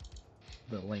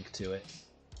the link to it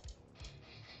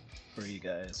for you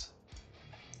guys.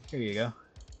 Here you go.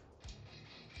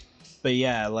 But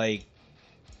yeah, like,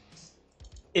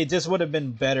 it just would have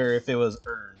been better if it was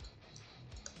earned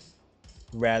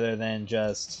rather than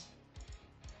just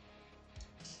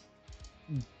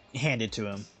handed to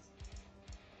him.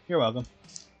 You're welcome.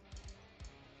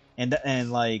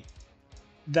 And like,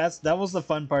 that was the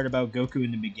fun part about Goku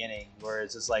in the beginning, where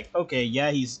it's just like, okay,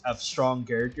 yeah, he's a strong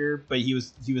character, but he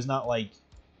was not like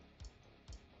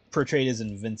portrayed as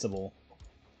invincible,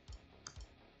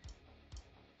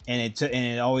 and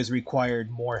it always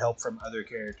required more help from other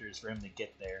characters for him to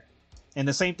get there. And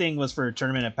the same thing was for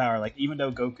Tournament of Power. Like, even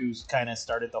though Goku's kind of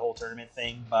started the whole tournament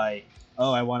thing by,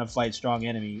 oh, I want to fight strong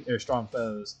enemies or strong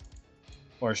foes,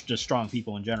 or just strong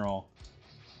people in general.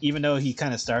 Even though he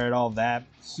kind of started all that,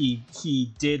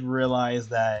 he did realize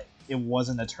that it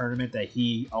wasn't a tournament that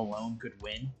he alone could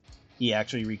win. He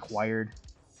actually required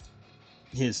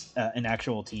his an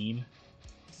actual team.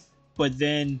 But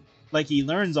then, like, he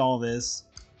learns all this,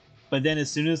 but then as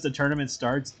soon as the tournament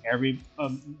starts,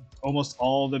 almost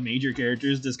all the major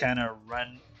characters just kind of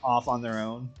run off on their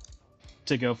own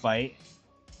to go fight.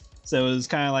 So it was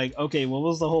kind of like, okay, what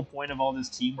was the whole point of all this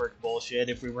teamwork bullshit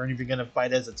if we weren't even going to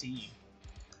fight as a team?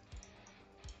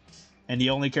 And the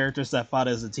only characters that fought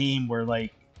as a team were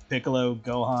like Piccolo,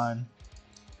 Gohan,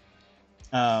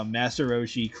 Master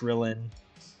Roshi, Krillin.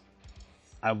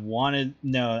 I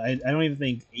don't even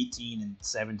think 18 and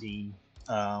 17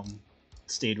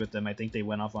 stayed with them. I think they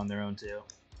went off on their own too.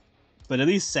 But at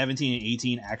least 17 and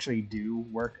 18 actually do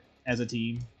work as a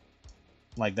team.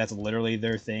 Like, that's literally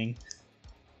their thing.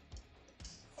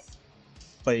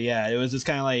 But yeah, it was just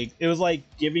kind of like, it was like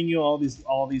giving you all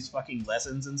these fucking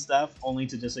lessons and stuff, only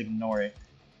to just ignore it.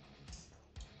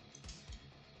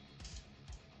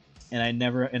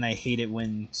 And I hate it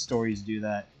when stories do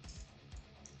that.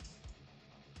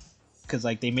 Because,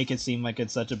 like, they make it seem like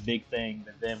it's such a big thing,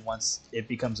 but then once it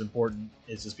becomes important,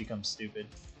 it just becomes stupid.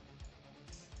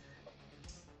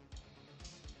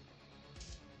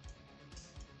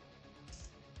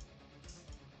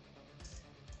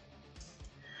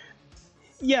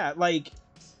 Yeah, like,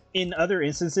 in other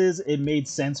instances, it made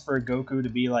sense for Goku to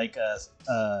be like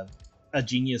a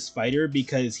genius fighter,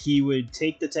 because he would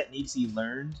take the techniques he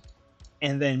learned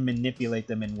and then manipulate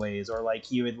them in ways, or like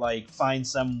he would like find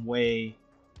some way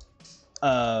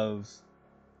of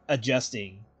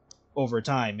adjusting over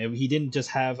time. He didn't just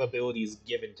have abilities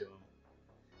given to him.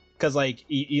 Because like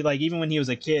like, even when he was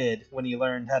a kid, when he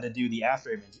learned how to do the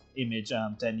after image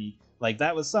technique, like,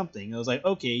 that was something. It was like,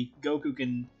 okay, Goku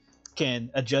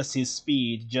can adjust his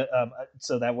speed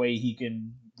so that way he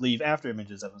can leave after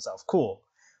images of himself. Cool.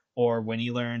 Or when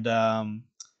he learned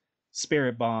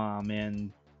Spirit Bomb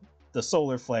and the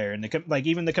Solar Flare, and like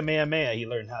even the Kamehameha, he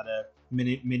learned how to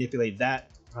manipulate that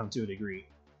to a degree.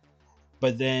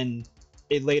 But then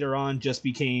it later on just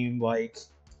became like,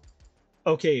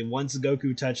 okay, once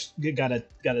Goku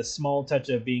got a small touch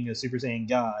of being a Super Saiyan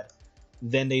God,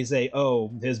 then they say,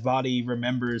 oh, his body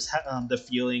remembers the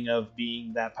feeling of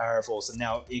being that powerful, so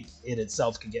now it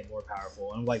itself can get more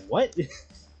powerful. And I'm like, what?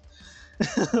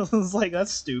 I was like,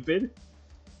 that's stupid.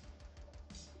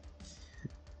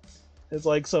 It's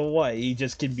like, so what? He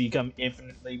just can become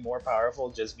infinitely more powerful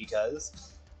just because?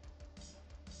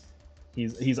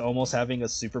 He's almost having a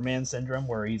Superman syndrome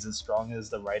where he's as strong as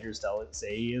the writers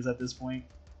say he is at this point.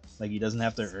 Like, he doesn't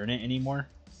have to earn it anymore.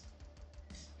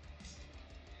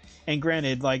 And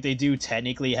granted, like, they do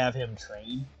technically have him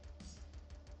train,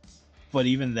 but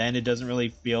even then, it doesn't really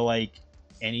feel like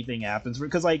anything happens.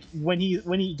 Because, like, when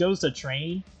he goes to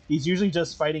train, he's usually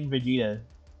just fighting Vegeta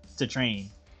to train.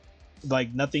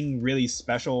 Like, nothing really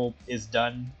special is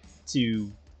done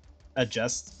to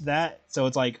adjust that. So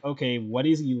it's like, okay, what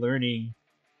is he learning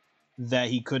that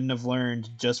he couldn't have learned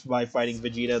just by fighting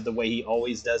Vegeta the way he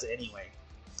always does anyway?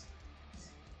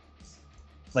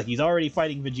 Like, he's already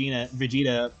fighting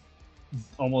Vegeta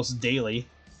almost daily.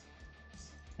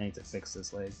 I need to fix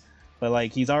this leg. But,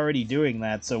 like, he's already doing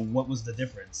that, so what was the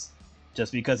difference?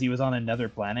 Just because he was on another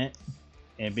planet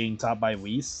and being taught by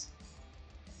Whis?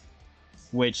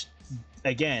 Which,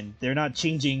 again, they're not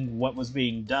changing what was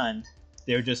being done,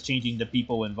 they're just changing the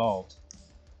people involved.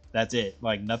 That's it.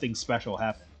 Like, nothing special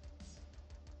happened.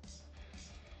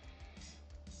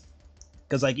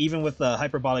 Because like even with the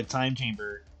hyperbolic time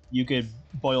chamber, you could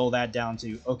boil that down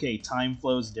to, okay, time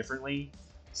flows differently,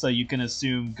 so you can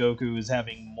assume Goku is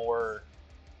having more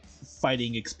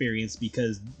fighting experience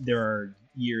because there are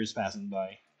years passing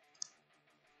by.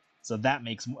 So that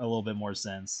makes a little bit more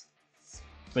sense.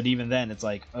 But even then, it's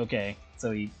like, okay,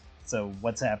 so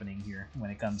what's happening here when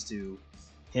it comes to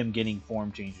him getting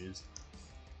form changes?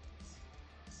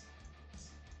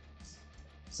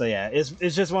 So yeah, it's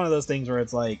just one of those things where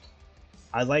it's like,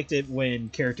 I liked it when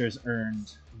characters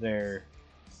earned their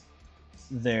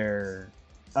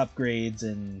upgrades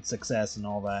and success and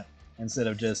all that, instead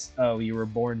of just, oh, you were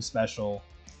born special,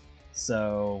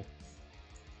 so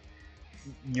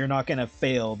you're not gonna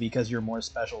fail because you're more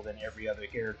special than every other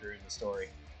character in the story.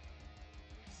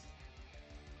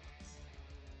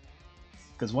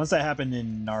 Because once that happened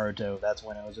in Naruto, that's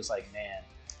when it was just like,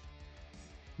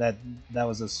 man, that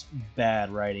was just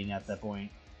bad writing at that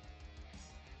point.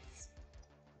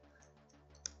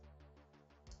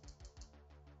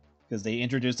 Because they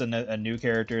introduced a new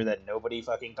character that nobody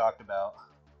fucking talked about.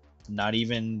 Not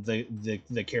even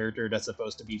the character that's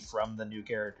supposed to be from the new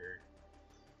character.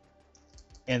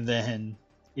 And then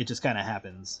it just kind of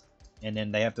happens. And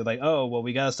then they have to like, oh, well,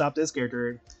 we gotta stop this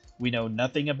character we know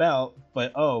nothing about,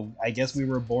 but oh, I guess we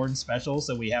were born special,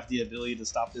 so we have the ability to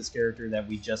stop this character that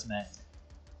we just met.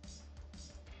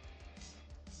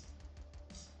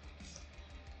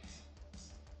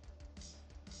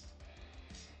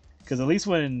 Because at least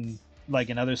when,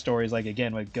 like in other stories, like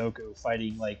again with Goku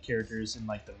fighting like characters in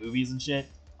like the movies and shit,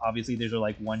 obviously these are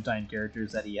like one-time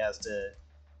characters that he has to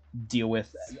deal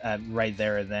with right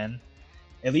there and then.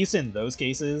 At least in those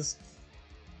cases,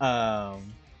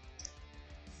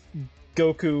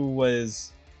 Goku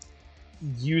was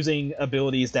using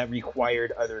abilities that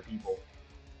required other people.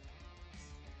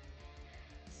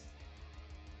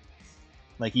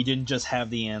 Like, he didn't just have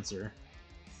the answer.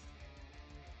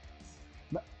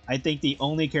 I think the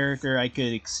only character I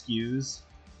could excuse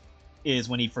is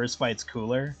when he first fights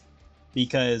Cooler,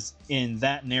 because in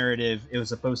that narrative, it was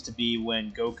supposed to be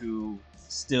when Goku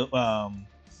still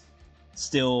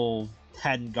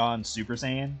hadn't gone Super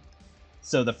Saiyan.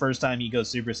 So the first time he goes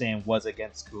Super Saiyan was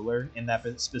against Cooler in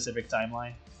that specific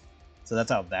timeline. So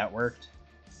that's how that worked.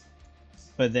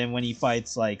 But then when he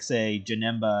fights, like, say,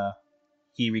 Janemba,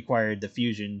 he required the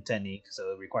fusion technique,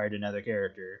 so it required another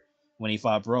character. When he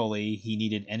fought Broly, he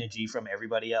needed energy from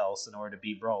everybody else in order to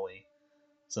beat Broly.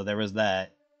 So there was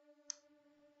that.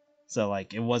 So,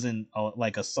 like, it wasn't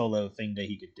like a solo thing that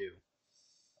he could do.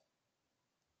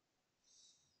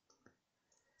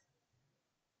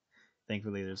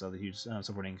 Thankfully, there's other huge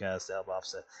supporting cast to help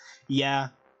offset. Yeah,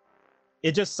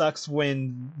 it just sucks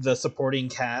when the supporting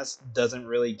cast doesn't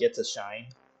really get to shine,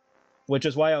 which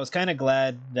is why I was kind of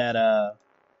glad that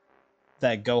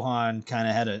that Gohan kind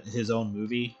of had his own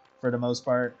movie for the most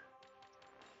part.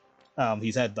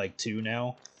 He's had like 2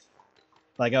 now.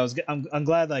 Like I'm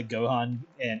glad like Gohan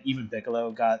and even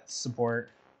Piccolo got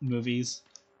support movies,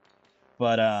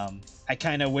 but I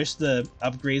kind of wish the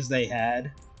upgrades they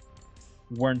had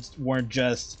weren't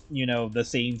just, you know, the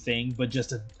same thing but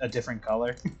just a different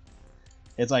color.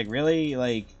 It's like, really,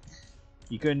 like,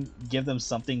 you couldn't give them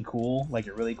something cool, like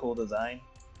a really cool design?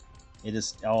 It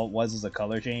just, all it was a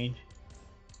color change,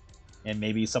 and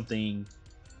maybe something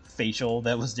facial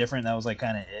that was different. That was like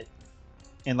kind of it.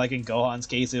 And like in Gohan's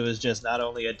case, it was just not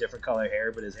only a different color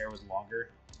hair, but his hair was longer.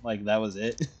 Like, that was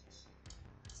it.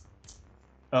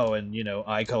 Oh, and, you know,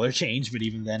 eye color change, but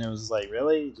even then it was like,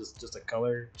 really? Just a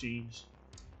color change?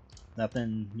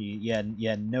 Nothing. Yeah,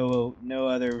 no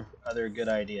other good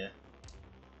idea.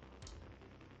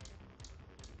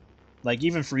 Like,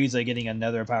 even Frieza getting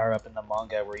another power up in the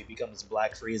manga where he becomes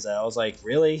Black Frieza, I was like,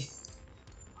 really?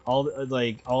 All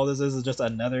this is just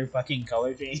another fucking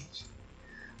color change?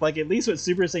 Like, at least with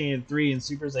Super Saiyan 3 and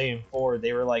Super Saiyan 4,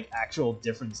 they were like actual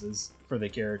differences for the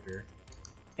character.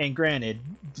 And granted,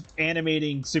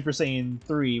 animating Super Saiyan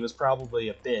 3 was probably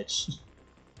a bitch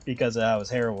because of how his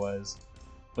hair was.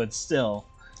 But still,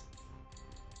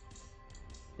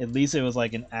 at least it was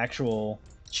like an actual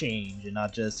change and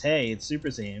not just, hey, it's Super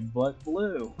Saiyan but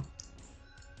blue.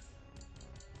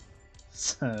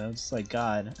 So it's like,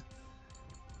 God.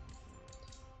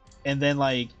 And then,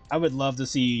 like, I would love to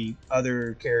see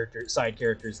other side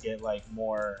characters get like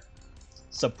more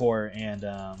support and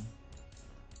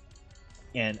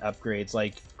upgrades.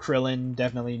 Like, Krillin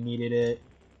definitely needed it.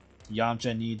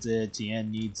 Yamcha needs it.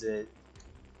 Tien needs it.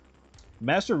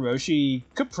 Master Roshi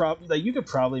could probably, like, you could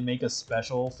probably make a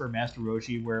special for Master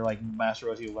Roshi where like Master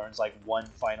Roshi learns like one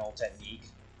final technique,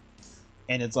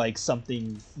 and it's like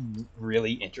something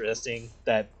really interesting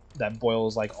that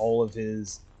boils like all of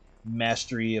his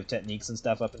mastery of techniques and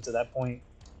stuff up until that point.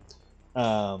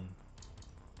 Um,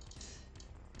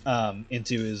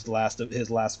 into his last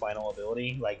final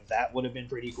ability, like that would have been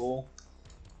pretty cool.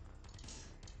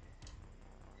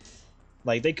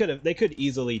 Like they could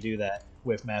easily do that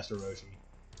with Master Roshi.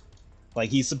 Like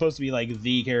he's supposed to be like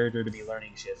the character to be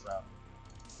learning shit from,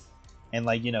 and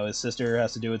like you know his sister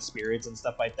has to do with spirits and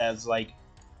stuff like that. It's like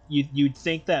you'd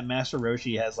think that Master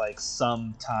Roshi has like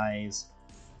some ties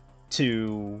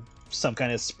to some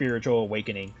kind of spiritual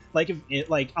awakening. Like if it,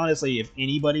 like honestly, if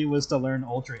anybody was to learn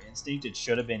Ultra Instinct, it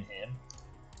should have been him.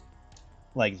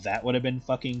 Like that would have been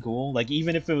fucking cool. Like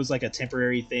even if it was like a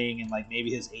temporary thing and like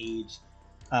maybe his age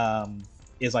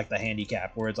is like the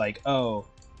handicap where it's like, oh,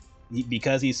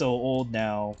 because he's so old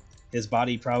now, his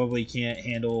body probably can't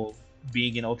handle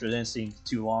being in Ultra Instinct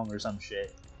too long or some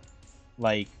shit.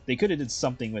 Like they could have did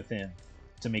something with him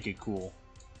to make it cool,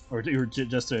 or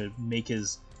just to make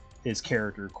his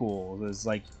character cool. It was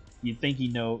like you'd think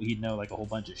he'd know like a whole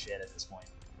bunch of shit at this point,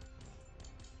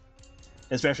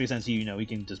 especially since he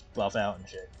can just buff out and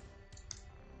shit.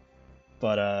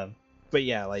 But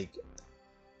yeah, like,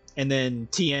 and then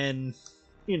Tien,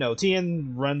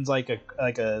 Tien runs like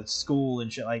a school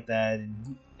and shit like that,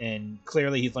 and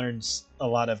clearly he's learned a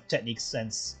lot of techniques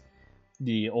since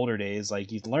the older days.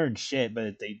 Like he's learned shit,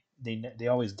 but they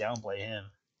always downplay him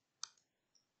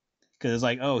because it's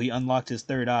like, oh, he unlocked his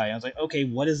third eye. I was like, okay,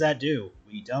 what does that do?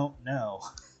 We don't know.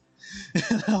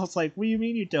 I was like, what do you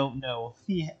mean you don't know?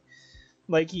 He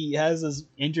has this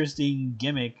interesting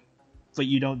gimmick, but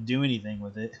you don't do anything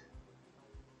with it.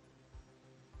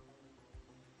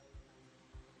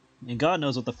 And God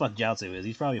knows what the fuck Jiaozu is.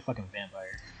 He's probably a fucking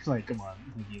vampire. Like, come on.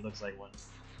 I think he looks like one.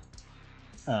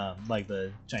 Like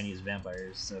the Chinese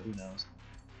vampires, so who knows.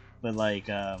 But like,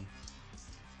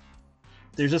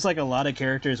 there's just like a lot of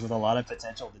characters with a lot of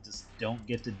potential that just don't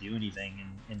get to do anything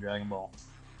in Dragon Ball.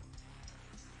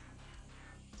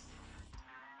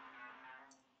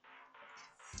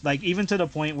 Like, even to the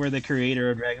point where the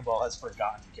creator of Dragon Ball has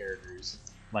forgotten characters,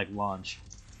 like Launch.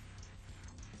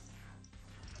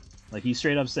 Like, he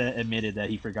straight up admitted that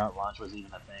he forgot Launch was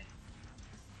even a thing.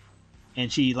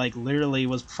 And she, like, literally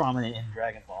was prominent in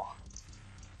Dragon Ball.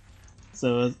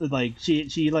 So, like,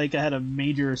 she like, had a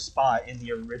major spot in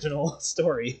the original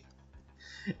story.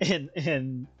 And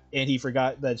he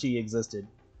forgot that she existed.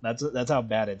 That's how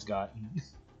bad it's gotten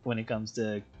when it comes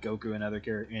to Goku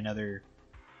and other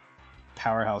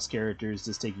powerhouse characters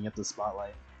just taking up the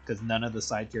spotlight, because none of the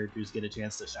side characters get a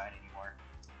chance to shine anymore.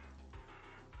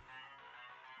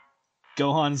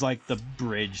 Gohan's like the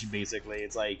bridge, basically.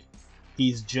 It's like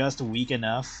he's just weak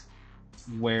enough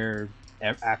where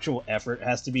actual effort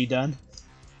has to be done,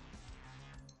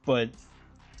 but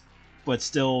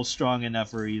still strong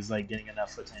enough where he's like getting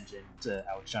enough attention to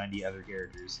outshine the other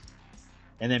characters.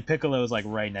 And then Piccolo's like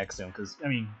right next to him, because I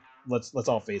mean, let's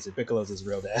all face it, Piccolo's his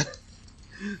real dad.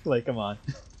 Like, come on.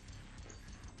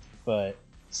 But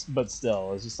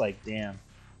still, it's just like, damn.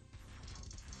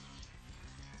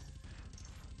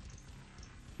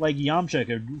 Like, Yamcha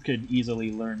could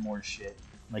easily learn more shit.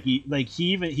 Like he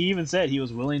even said he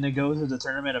was willing to go to the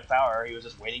Tournament of Power. He was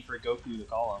just waiting for Goku to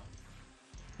call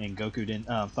him, and Goku didn't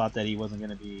thought that he wasn't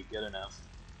gonna be good enough.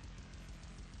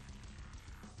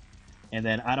 And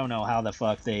then I don't know how the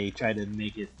fuck they tried to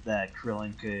make it that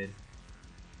Krillin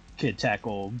could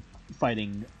tackle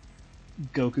fighting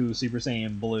Goku Super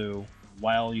Saiyan Blue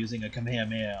while using a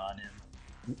Kamehameha on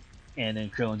him, and then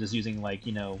Krillin just using like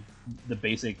the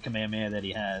basic Kamehameha that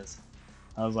he has.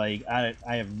 I was like, I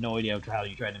have no idea how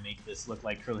you tried to make this look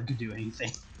like Krillin could do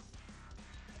anything.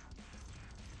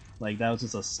 Like, that was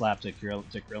just a slap to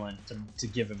Krillin to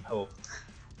give him hope.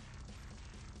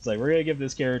 It's like, we're gonna give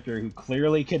this character who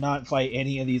clearly cannot fight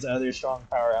any of these other strong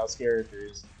powerhouse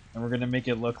characters, and we're gonna make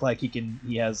it look like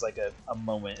he has like a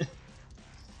moment.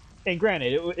 And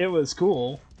granted, it was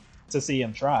cool to see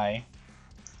him try,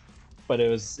 but it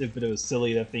was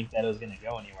silly to think that it was gonna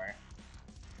go anywhere.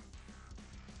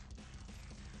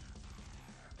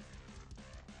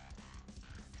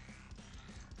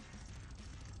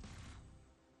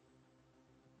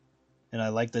 And I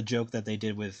like the joke that they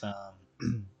did with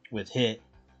with Hit,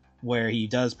 where he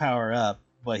does power up,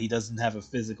 but he doesn't have a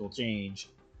physical change,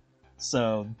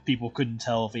 so people couldn't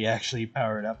tell if he actually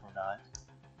powered up or not.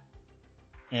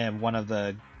 And one of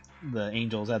the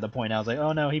angels had to point out, like,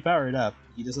 oh no, he powered up.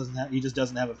 He just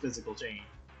doesn't have a physical change.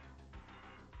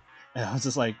 And I was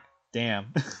just like, damn.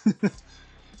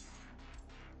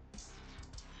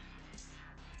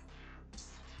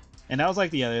 And that was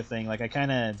like the other thing. Like, I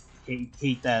kind of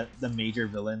hate that the major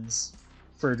villains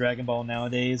for Dragon Ball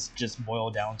nowadays just boil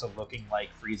down to looking like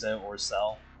Frieza or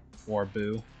Cell or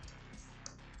Boo.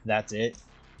 That's it.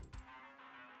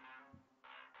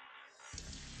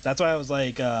 That's why I was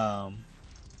like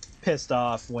pissed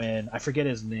off when I forget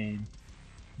his name,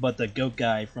 but the goat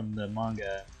guy from the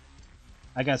manga.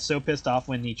 I got so pissed off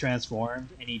when he transformed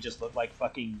and he just looked like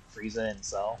fucking Frieza and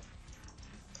Cell.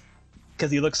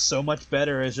 Because he looks so much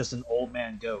better as just an old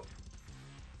man goat.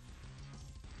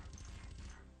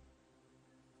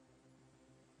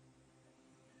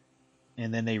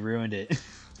 And then they ruined it.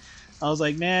 I was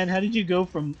like, man, how did you go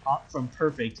from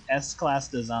perfect S-class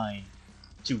design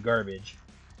to garbage?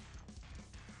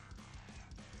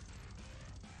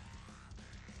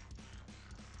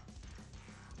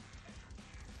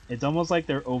 It's almost like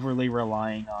they're overly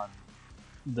relying on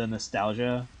the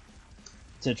nostalgia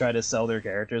to try to sell their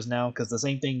characters now, because the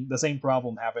same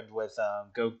problem happened with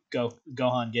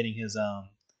Gohan getting his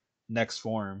next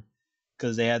form,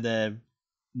 because they had to.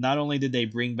 Not only did they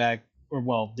bring back, or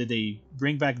well, did they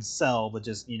bring back Cell, but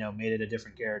just made it a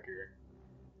different character,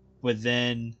 but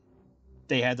then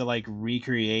they had to like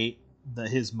recreate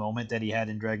his moment that he had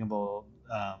in Dragon Ball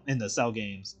in the Cell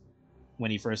games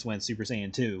when he first went Super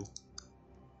Saiyan 2,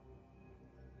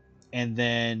 and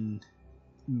then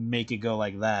make it go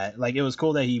like that. Like, it was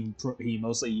cool that he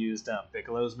mostly used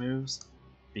Piccolo's moves,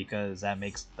 because that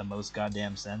makes the most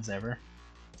goddamn sense ever.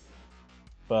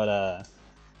 But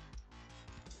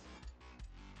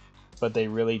but they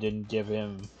really didn't give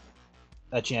him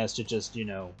a chance to just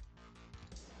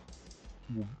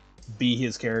be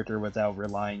his character without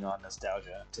relying on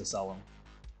nostalgia to sell him.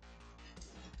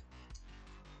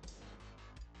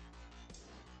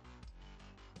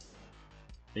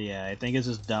 But yeah, I think it's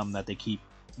just dumb that they keep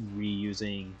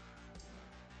reusing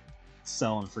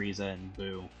Cell and Frieza and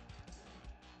Boo.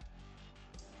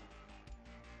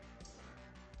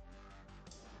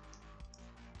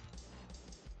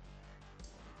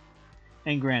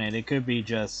 And granted, it could be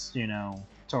just,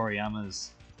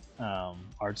 Toriyama's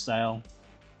art style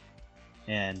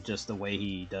and just the way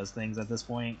he does things at this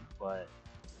point, but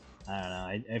I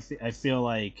don't know.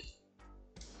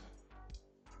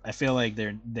 I feel like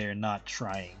they're not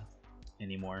trying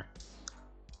anymore.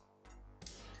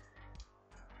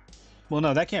 Well,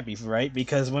 no, that can't be right,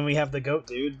 because when we have the goat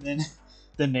dude,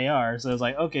 then they are. So it's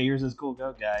like, okay, here's this cool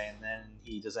goat guy, and then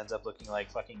he just ends up looking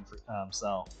like fucking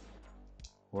Cell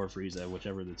or Frieza,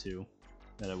 whichever the two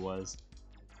that it was.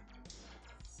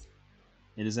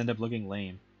 It just ended up looking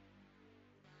lame.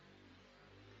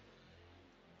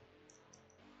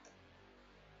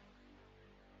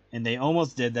 And they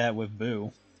almost did that with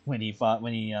Boo when he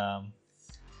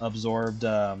absorbed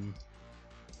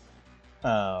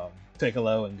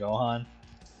Piccolo and Gohan.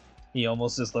 He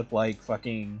almost just looked like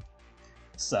fucking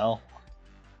Cell.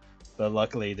 But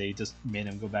luckily, they just made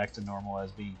him go back to normal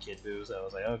as being Kid Boo, so I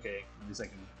was like, okay, at least I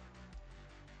can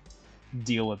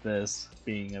deal with this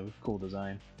being a cool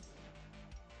design.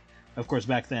 Of course,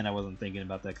 back then I wasn't thinking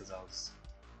about that because I was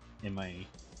in my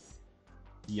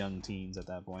young teens at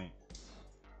that point.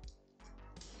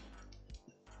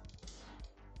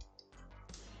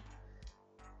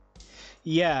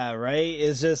 Yeah, right.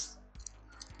 It's just,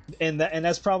 and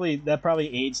that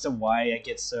probably aids to why I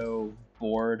get so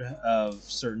bored of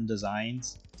certain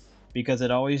designs, because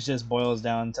it always just boils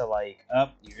down to like,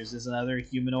 up here's this another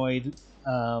humanoid,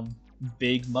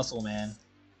 big muscle man.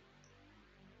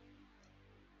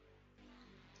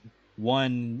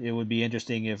 One, it would be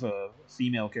interesting if a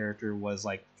female character was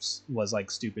like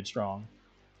stupid strong,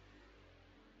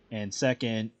 and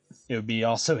second, it would be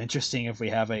also interesting if we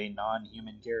have a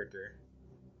non-human character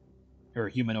or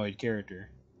humanoid character.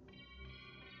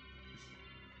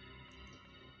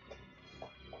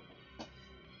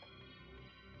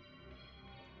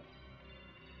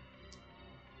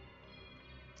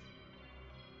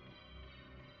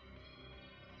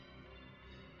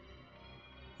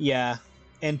 Yeah,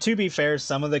 and to be fair,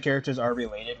 some of the characters are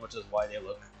related, which is why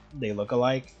they look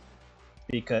alike.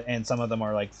 Because, and some of them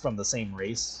are like from the same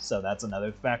race, so that's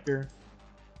another factor.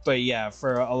 But yeah,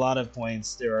 for a lot of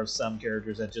points, there are some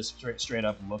characters that just straight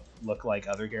up look like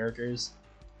other characters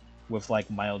with like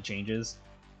mild changes,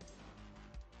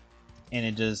 and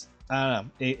it just, I don't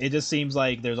know. It just seems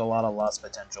like there's a lot of lost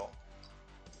potential.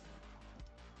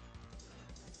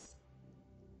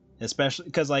 Especially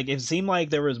because like it seemed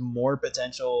like there was more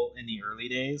potential in the early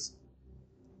days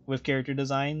with character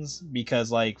designs,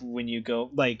 because like when you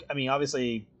go, like, I mean,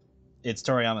 obviously it's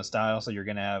Toriyama style, so you're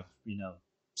gonna have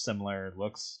similar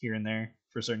looks here and there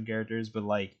for certain characters, but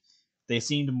like they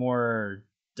seemed more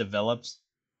developed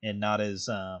and not as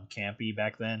campy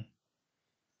back then.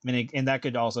 I mean, and that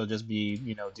could also just be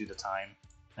due to time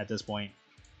at this point.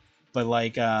 But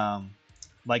like the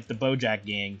BoJack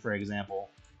gang, for example,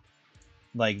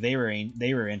 like they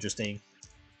were interesting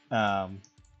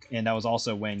And that was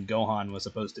also when Gohan was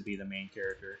supposed to be the main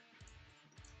character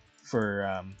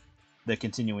for the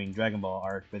continuing Dragon Ball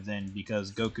arc, but then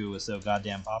because Goku was so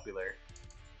goddamn popular,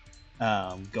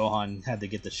 Gohan had to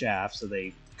get the shaft, so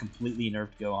they completely nerfed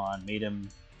Gohan, made him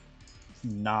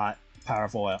not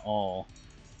powerful at all,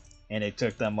 and it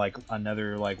took them like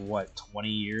another 20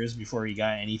 years before he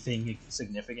got anything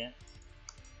significant.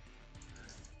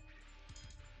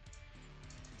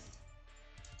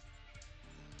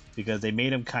 Because they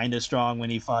made him kind of strong when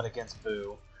he fought against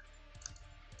Boo,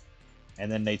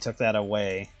 and then they took that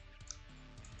away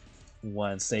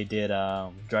once they did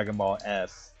Dragon Ball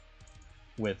F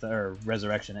or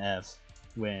Resurrection F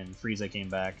when Frieza came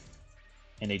back,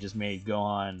 and they just made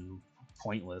Gohan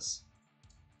pointless.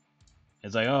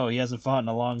 It's like, oh, he hasn't fought in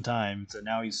a long time, so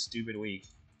now he's stupid weak.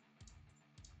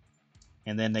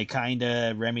 And then they kind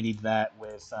of remedied that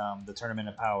with the Tournament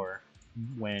of Power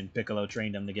when Piccolo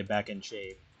trained him to get back in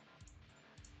shape.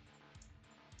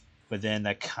 But then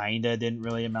that kind of didn't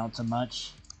really amount to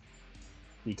much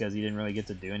because he didn't really get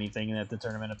to do anything at the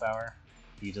Tournament of Power.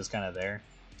 He was just kind of there.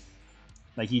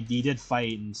 Like, he did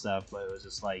fight and stuff, but it was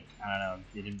just like, I don't know,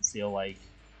 it didn't feel like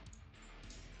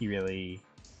he really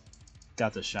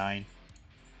got to shine.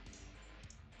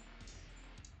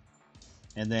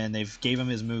 And then they gave him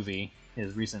his movie,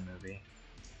 his recent movie.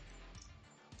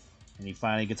 And he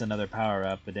finally gets another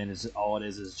power-up, but then all it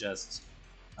is just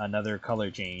another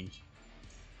color change.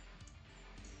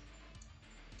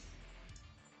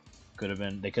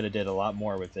 They could have did a lot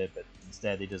more with it, but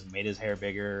instead they just made his hair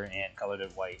bigger and colored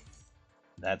it white.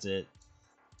 That's it.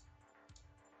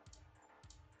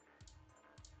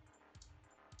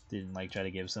 Didn't try to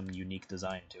give some unique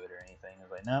design to it or anything. It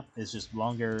was like, nope, it's just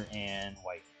longer and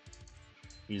white.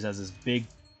 He just has this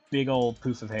big old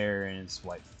poof of hair and it's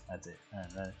white. That's it.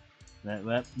 And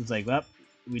that it's like, well,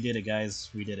 we did it, guys.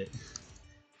 We did it.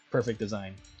 Perfect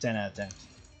design. 10 out of 10.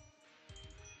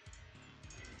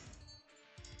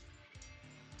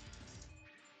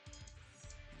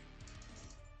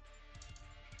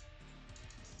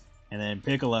 And then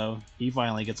Piccolo, he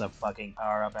finally gets a fucking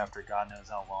power-up after God knows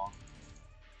how long.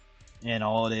 And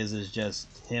all it is just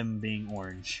him being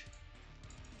orange.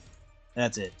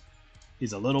 That's it.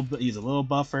 He's a little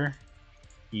buffer.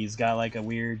 He's got like a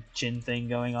weird chin thing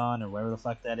going on, or whatever the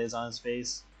fuck that is on his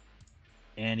face.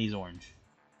 And he's orange.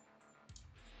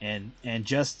 And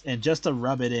just to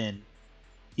rub it in,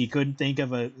 he couldn't think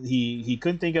of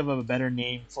a better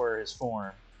name for his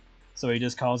form. So he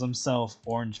just calls himself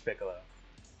Orange Piccolo.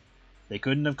 They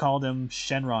couldn't have called him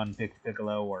Shenron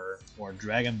Piccolo or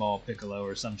Dragon Ball Piccolo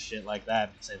or some shit like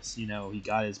that, since, he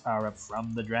got his power up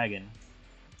from the dragon.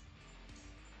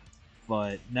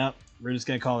 But no, we're just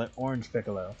gonna call it Orange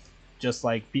Piccolo. Just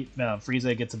like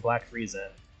Frieza gets a Black Frieza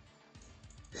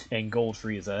and Gold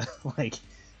Frieza. Like,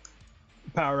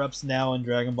 power-ups now in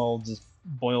Dragon Ball just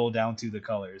boil down to the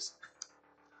colors.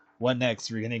 What next?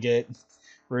 We're gonna get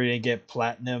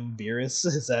Platinum Beerus.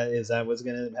 Is that what's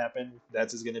gonna happen?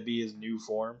 That's gonna be his new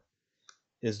form.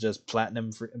 Is just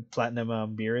Platinum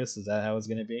Beerus. Is that how it's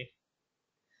gonna be?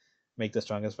 Make the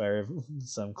strongest fire of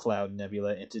some Cloud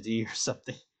Nebula entity or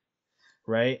something,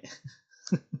 right?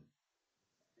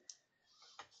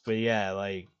 But yeah,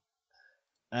 like,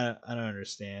 I don't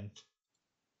understand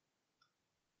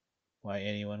why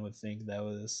anyone would think that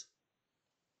was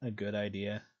a good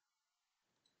idea.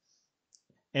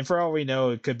 And for all we know,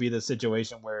 it could be the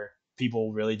situation where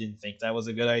people really didn't think that was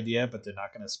a good idea, but they're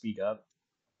not going to speak up.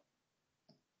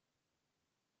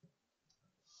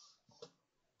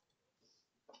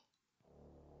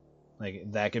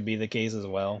 Like, that could be the case as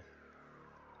well.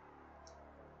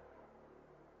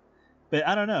 But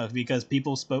I don't know, because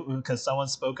someone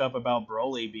spoke up about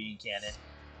Broly being canon,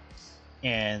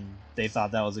 and they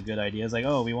thought that was a good idea. It's like,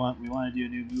 oh, we want to do a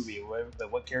new movie.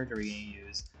 What character are we gonna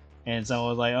use? And someone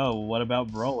was like, oh, what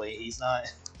about Broly? He's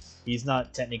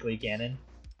not technically canon.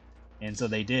 And so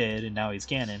they did, and now he's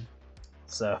canon.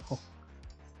 So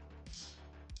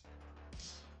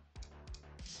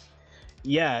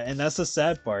yeah, and that's the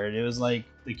sad part. It was like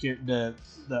the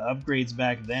upgrades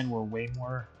back then were way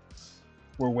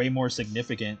more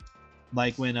significant.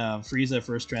 Like when Frieza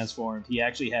first transformed, he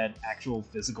actually had actual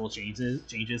physical changes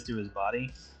to his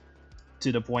body,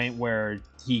 to the point where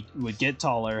he would get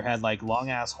taller, had like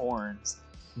long ass horns,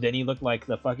 then he looked like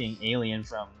the fucking alien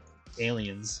from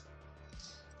Aliens,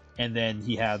 and then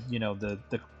he had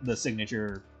the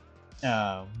signature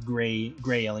gray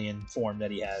alien form that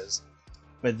he has.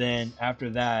 But then after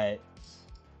that,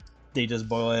 they just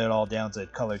boiled it all down to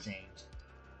color change.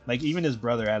 Like, even his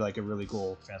brother had like a really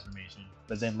cool transformation,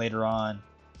 but then later on,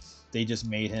 they just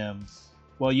made him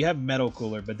Well, you have Metal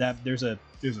Cooler, but there's a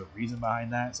reason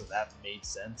behind that, so that made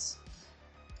sense.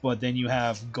 But then you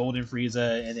have Golden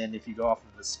Frieza, and then if you go off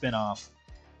of the spin-off,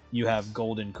 you have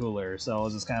Golden Cooler. So it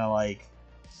was just kind of like,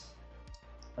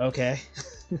 okay.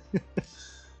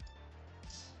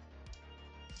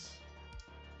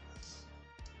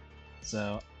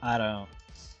 So I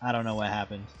don't know what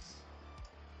happened.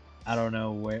 I don't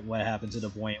know what happened to the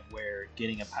point where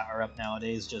getting a power up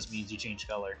nowadays just means you change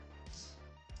color.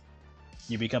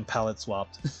 You become palette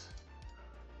swapped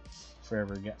for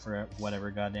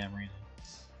whatever goddamn reason.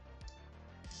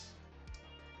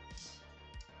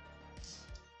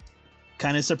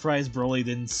 Kind of surprised Broly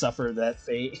didn't suffer that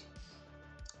fate.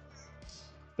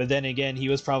 But then again, he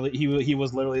was probably he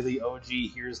was literally the OG.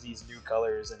 Here's these new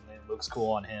colors, and it looks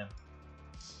cool on him.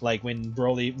 Like when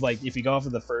Broly, like if you go off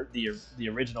of the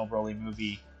original Broly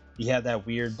movie, he had that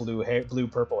weird blue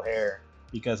purple hair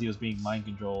because he was being mind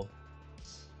controlled,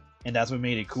 and that's what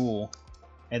made it cool.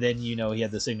 And then he had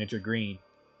the signature green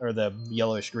or the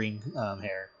yellowish green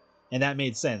hair, and that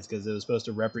made sense because it was supposed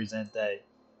to represent that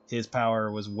his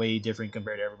power was way different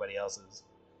compared to everybody else's.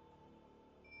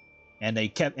 And they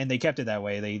kept it that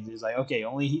way. It's like, okay,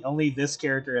 only this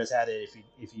character has had it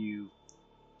if you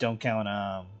don't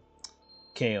count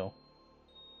Kale.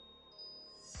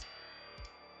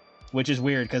 Which is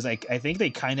weird because I think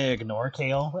they kind of ignore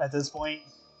Kale at this point,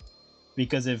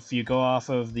 because if you go off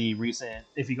of the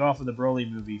Broly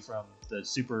movie from the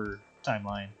Super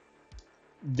timeline,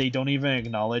 they don't even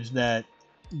acknowledge that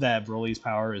Broly's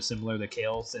power is similar to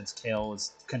Kale, since Kale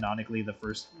is canonically the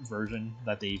first version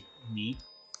that they meet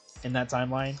in that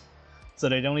timeline. So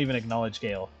they don't even acknowledge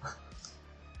Kale.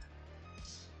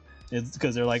 It's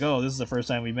because they're like, oh, this is the first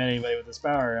time we met anybody with this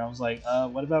power. And I was like,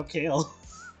 what about Kale?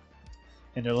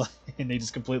 And they're like, and they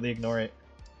just completely ignore it.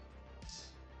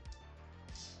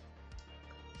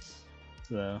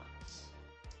 So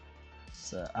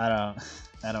I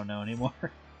don't know anymore.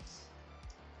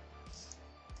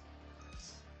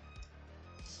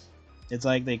 It's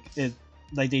like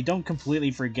they don't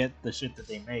completely forget the shit that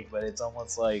they make, but it's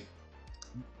almost like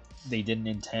they didn't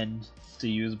intend to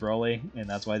use Broly, and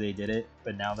that's why they did it.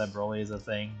 But now that Broly is a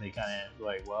thing, they kind of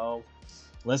like, well,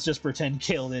 let's just pretend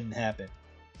Kale didn't happen.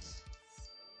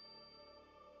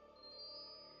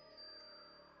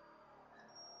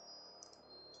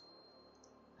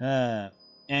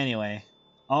 Anyway,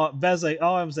 all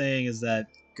I'm saying is that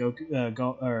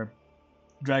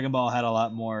Dragon Ball had a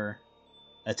lot more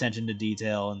attention to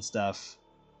detail and stuff,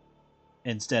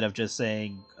 instead of just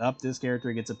saying, "Up, this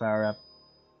character gets a power up,"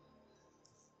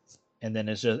 and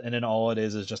then all it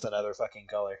is just another fucking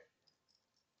color.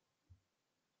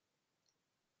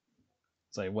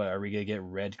 It's like, what, are we gonna get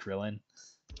red Krillin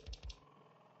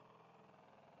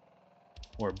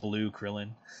or blue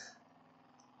Krillin?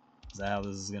 Is that how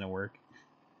this is gonna work?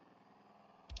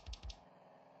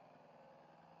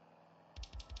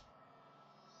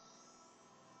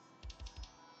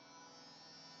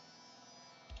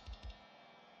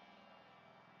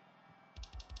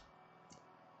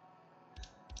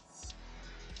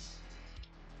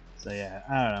 So yeah,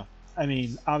 I don't know. I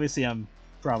mean, obviously I'm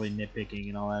probably nitpicking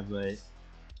and all that, but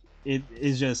it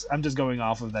is just, I'm just going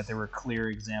off of that there were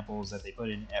clear examples that they put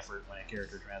in effort when a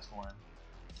character transformed.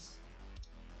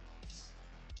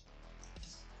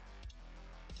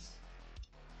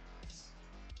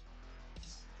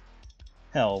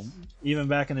 Hell, even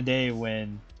back in the day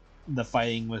when the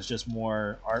fighting was just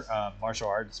more martial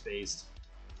arts based,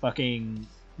 fucking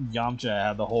Yamcha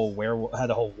had the whole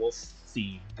wolf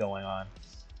theme going on.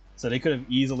 So they could have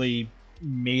easily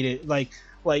made it like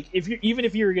if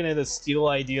you were gonna steal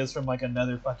ideas from like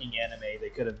another fucking anime, they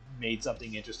could have made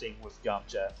something interesting with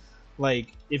Yamcha.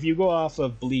 Like if you go off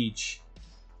of Bleach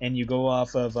and you go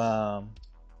off of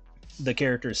the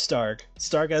character Stark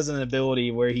has an ability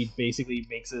where he basically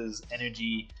makes his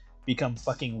energy become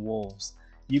fucking wolves.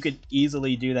 You could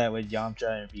easily do that with Yamcha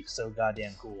and it'd be so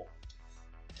goddamn cool.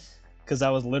 Because that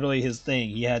was literally his thing.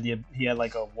 He had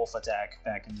like a wolf attack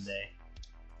back in the day.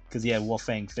 Because he had Wolf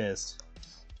Fang Fist.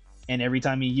 And every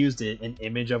time he used it, an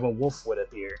image of a wolf would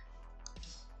appear.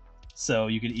 So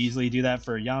you could easily do that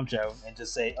for Yamcha and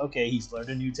just say, okay, he's learned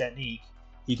a new technique.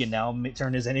 He can now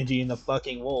turn his energy into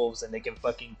fucking wolves, and they can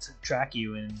fucking track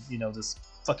you and, this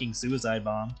fucking suicide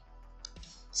bomb.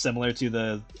 Similar to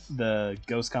the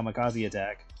Ghost Kamikaze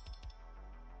attack.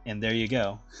 And there you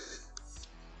go.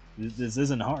 This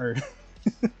isn't hard.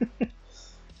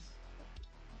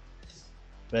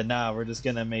 But nah, we're just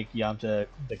gonna make Yamcha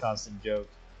the constant joke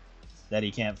that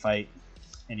he can't fight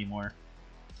anymore.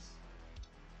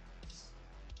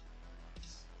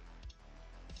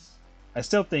 I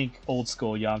still think old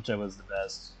school Yamcha was the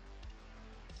best.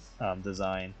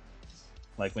 design,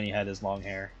 like when he had his long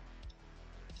hair.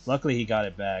 Luckily, he got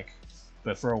it back,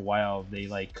 but for a while they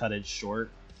like cut it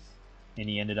short, and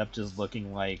he ended up just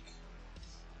looking like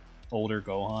older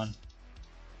Gohan,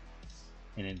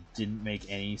 and it didn't make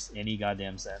any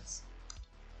goddamn sense.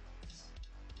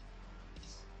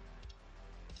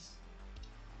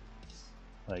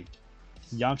 Like,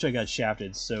 Yamcha got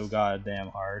shafted so goddamn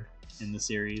hard in the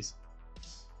series.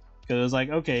 Because it was like,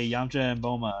 okay, Yamcha and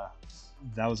Bulma,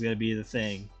 that was going to be the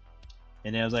thing.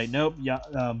 And it was like, nope,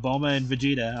 Bulma and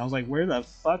Vegeta. And I was like, where the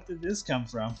fuck did this come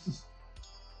from?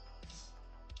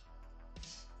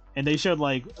 And they showed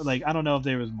like I don't know if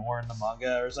there was more in the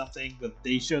manga or something, but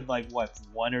they showed like what,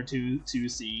 one or two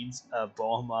scenes of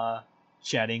Bulma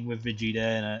chatting with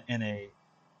Vegeta in a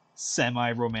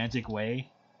semi-romantic way.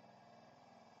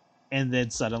 And then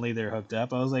suddenly they're hooked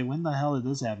up. I was like, when the hell did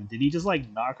this happen? Did he just like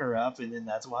knock her up, and then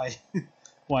that's why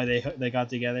they got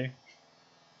together?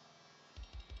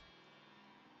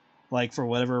 Like, for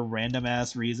whatever random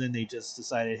ass reason, they just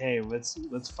decided, hey, let's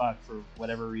fuck for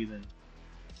whatever reason,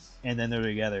 and then they're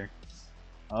together.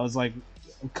 I was like,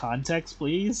 context,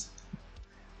 please.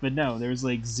 But no, there's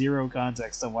like zero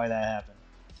context on why that happened.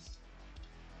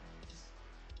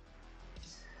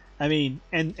 I mean,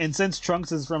 and since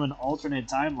Trunks is from an alternate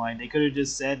timeline, they could have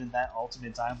just said in that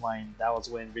alternate timeline that was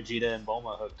when Vegeta and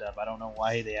Bulma hooked up. I don't know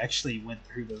why they actually went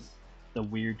through the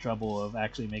weird trouble of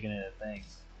actually making it a thing.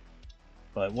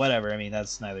 But whatever. I mean,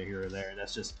 that's neither here or there.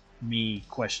 That's just me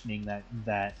questioning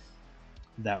that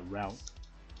route,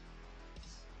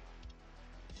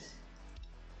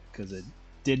 because it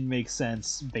didn't make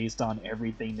sense based on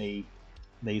everything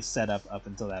they set up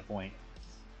until that point.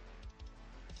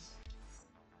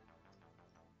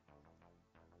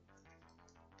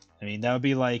 I mean, that would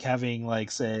be like having,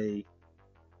 like, say,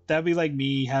 that'd be like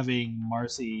me having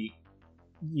Marcy,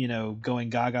 going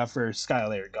gaga for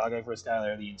Skylar,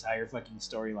 the entire fucking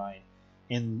storyline,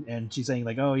 and she's saying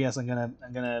like, oh yes, I'm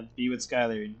gonna be with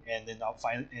Skylar, and then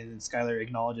and then Skylar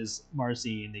acknowledges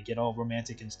Marcy, and they get all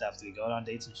romantic and stuff, so they go out on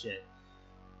dates and shit,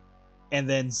 and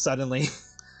then suddenly,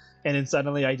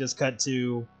 I just cut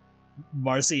to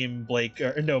Marcy and Blake,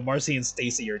 or no, Marcy and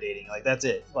Stacy are dating. Like, that's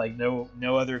it. Like, no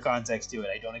other context to it.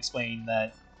 I don't explain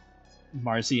that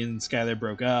Marcy and Skylar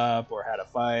broke up or had a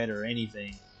fight or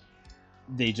anything.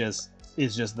 It's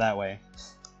just that way.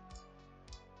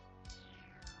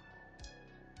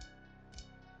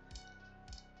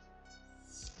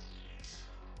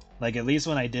 Like, at least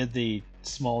when I did the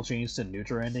small change to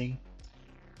neutral ending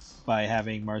by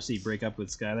having Marcy break up with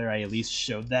Skylar, I at least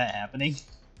showed that happening.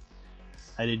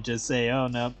 I didn't just say, oh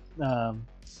no,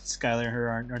 Skylar and her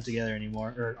aren't together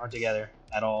anymore, or aren't together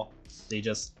at all. They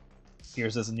just,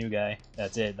 here's this new guy.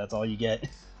 That's it. That's all you get.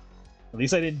 At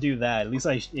least I didn't do that. At least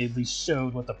I at least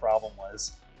showed what the problem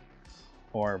was,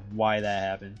 or why that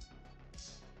happened.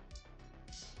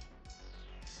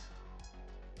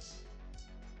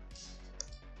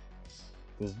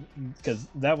 Because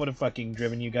that would have fucking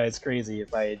driven you guys crazy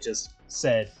if I had just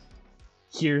said,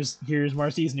 here's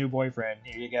Marcy's new boyfriend,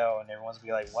 here you go, and everyone's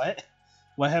be like,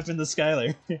 what happened to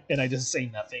Skylar? And I just say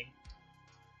nothing.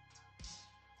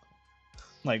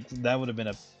 Like, that would have been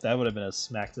a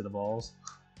smack to the balls.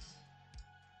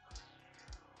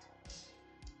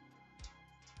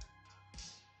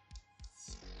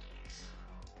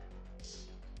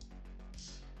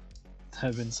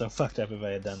 I've been so fucked up if I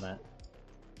had done that.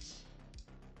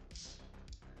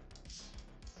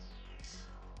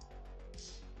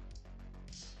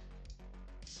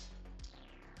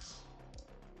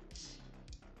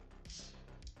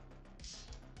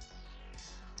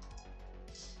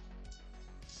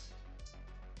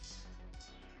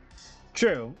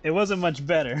 True, it wasn't much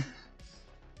better,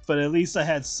 but at least I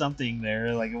had something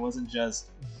there. Like, it wasn't just,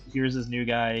 here's this new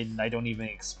guy, and I don't even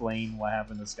explain what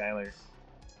happened to Skylar.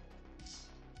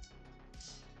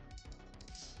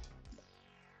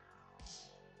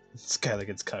 Skylar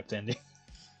gets cucked ending.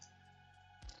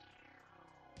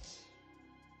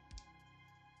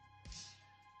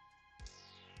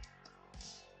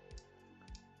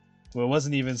 Well, it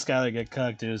wasn't even Skylar get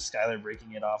cucked, it was Skylar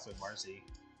breaking it off with Marcy.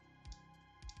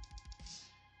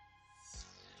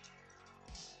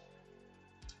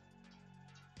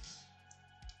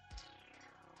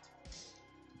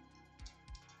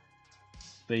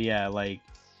 But yeah, like,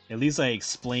 at least I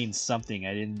explained something.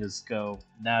 I didn't just go,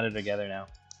 nah, they're together now.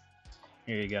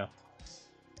 Here you go.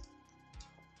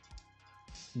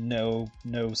 No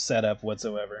setup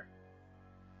whatsoever.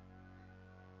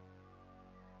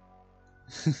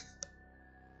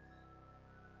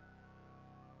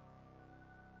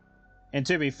 And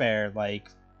to be fair, like,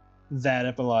 that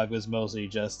epilogue was mostly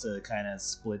just to kind of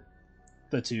split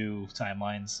the two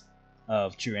timelines.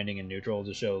 of true ending and neutral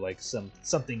to show like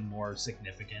something more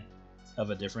significant of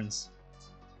a difference.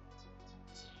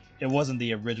 It wasn't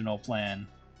the original plan,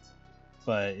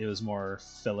 but it was more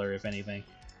filler, if anything.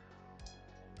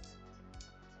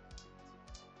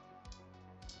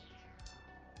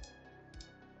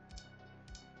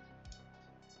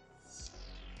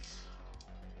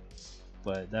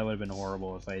 But that would have been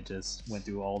horrible if I just went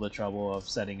through all the trouble of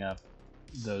setting up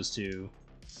those two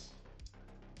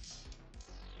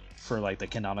for like the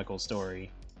canonical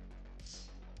story,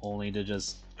 only to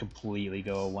just completely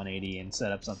go 180 and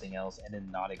set up something else and then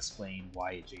not explain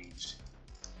why it changed.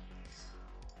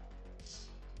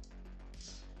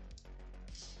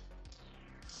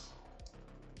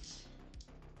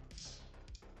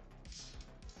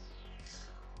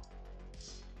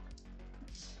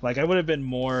 Like I would have been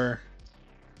more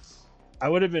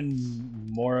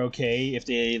okay if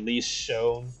they at least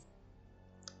shown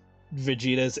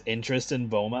Vegeta's interest in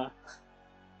Bulma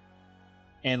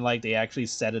and like they actually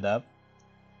set it up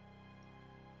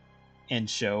and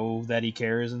show that he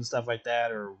cares and stuff like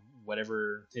that, or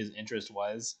whatever his interest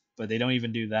was. But they don't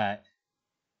even do that.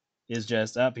 It's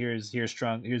just up here's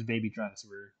baby Trunks.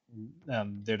 We're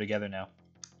they're together now.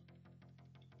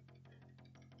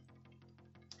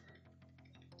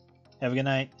 Have a good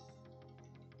night.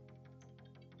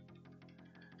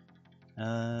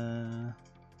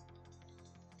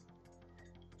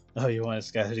 Oh, you want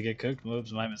Skyler to get cooked?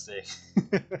 Whoops, my mistake.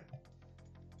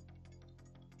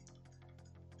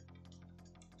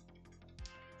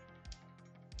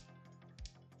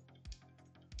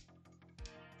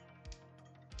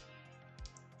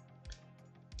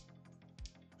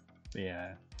 But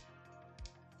yeah.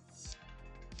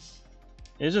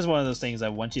 It's just one of those things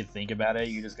that once you think about it,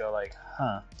 you just go like,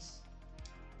 huh.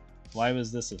 Why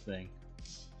was this a thing?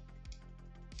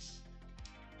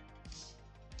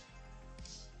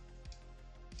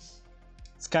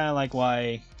 It's kind of like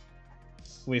why,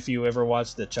 if you ever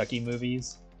watch the Chucky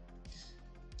movies,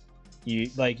 I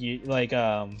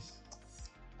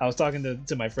was talking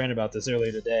to my friend about this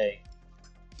earlier today,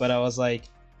 but I was like,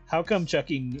 how come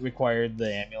Chucky required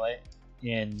the amulet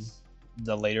in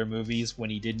the later movies when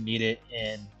he didn't need it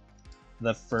in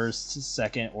the first,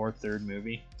 second, or third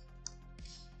movie?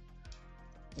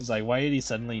 It's like, why did he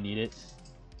suddenly need it?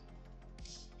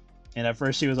 And at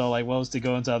first she was all like, well, it's to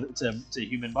go into to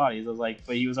human bodies. I was like,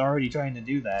 but he was already trying to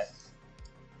do that.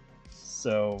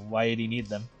 So why did he need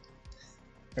them?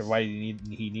 Or why did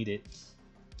he need it?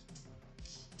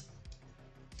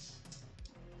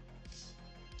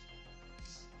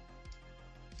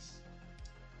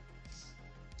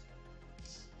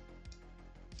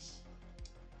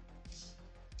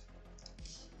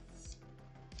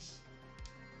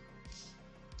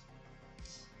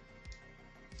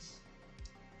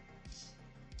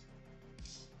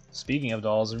 Speaking of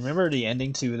dolls, remember the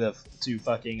ending to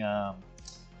fucking Night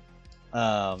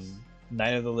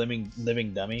of the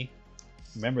Living Dummy?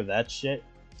 Remember that shit?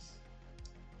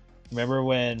 Remember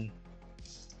when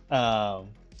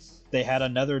they had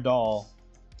another doll,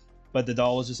 but the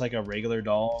doll was just like a regular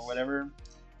doll or whatever,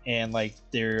 and like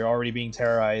they're already being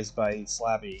terrorized by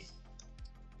Slappy,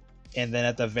 and then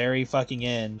at the very fucking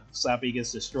end, Slappy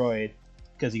gets destroyed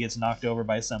because he gets knocked over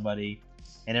by somebody,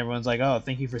 and everyone's like, "Oh,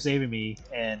 thank you for saving me,"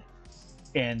 and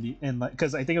like,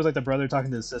 because I think it was like the brother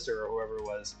talking to the sister or whoever it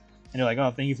was, and they're like,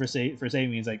 "Oh, thank you for saving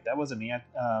me." He's like, "That wasn't me.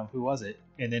 Who was it?"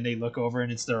 And then they look over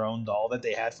and it's their own doll that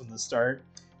they had from the start,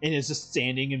 and it's just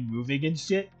standing and moving and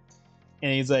shit.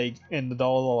 And he's like, and the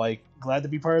doll like, "Glad to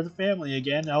be part of the family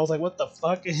again." And I was like, "What the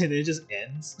fuck?" And it just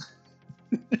ends.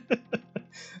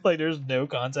 Like, there's no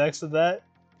context to that.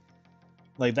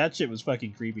 Like, that shit was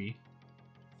fucking creepy.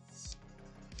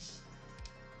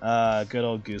 Good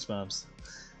old Goosebumps.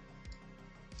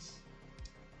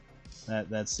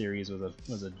 That series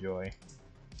was a joy.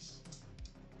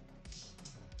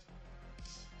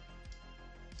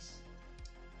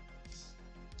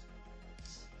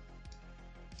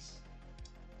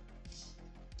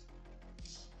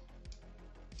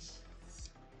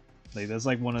 Like, that's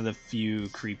like one of the few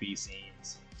creepy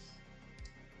scenes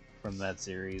from that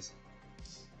series.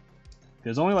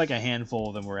 There's only like a handful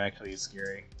of them were actually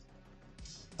scary.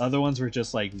 Other ones were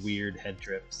just like weird head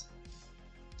trips.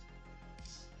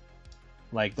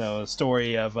 Like the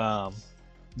story of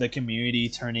the community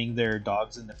turning their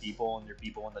dogs into people and their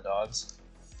people into dogs,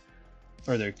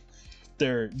 or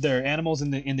their animals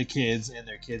into kids and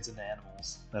their kids into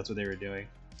animals. That's what they were doing.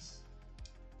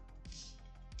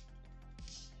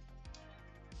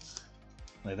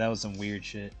 Like, that was some weird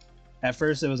shit. At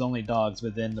first, it was only dogs,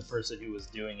 but then the person who was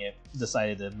doing it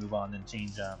decided to move on and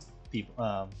change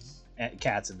people,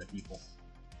 cats into people.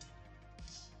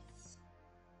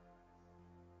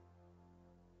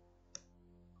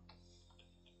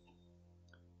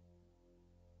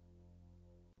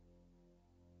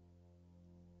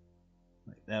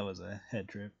 That was a head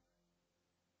trip.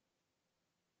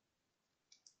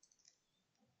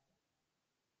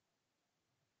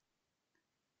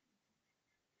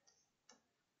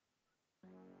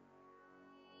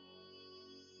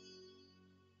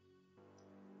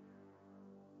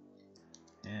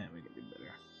 Yeah, we can do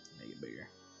better. Make it bigger.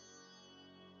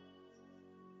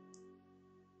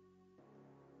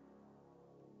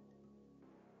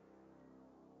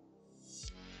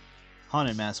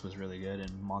 Haunted Mask was really good in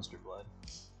Monster Blood.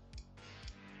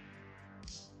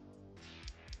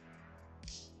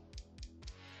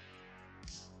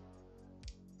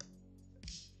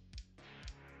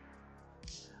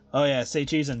 Oh yeah, Say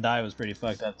Cheese and Die was pretty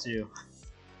fucked up too.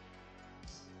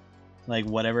 Like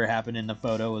whatever happened in the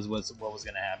photo was what was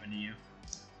gonna happen to you.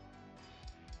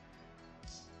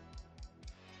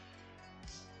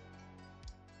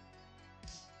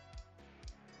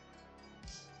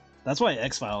 That's why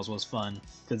X-Files was fun,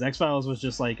 because X-Files was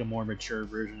just like a more mature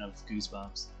version of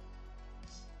Goosebumps,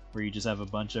 where you just have a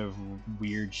bunch of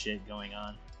weird shit going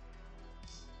on.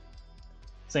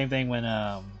 Same thing when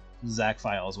Zack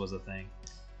Files was a thing.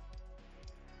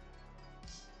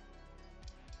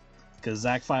 Because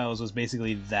Zack Files was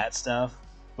basically that stuff,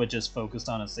 but just focused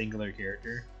on a singular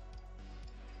character.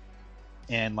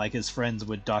 And like his friends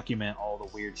would document all the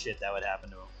weird shit that would happen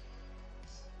to him.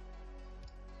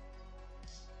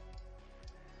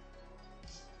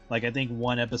 Like I think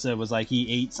one episode was like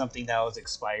he ate something that was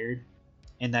expired,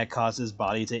 and that caused his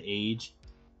body to age.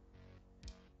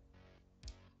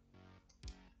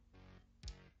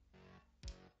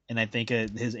 And I think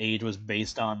his age was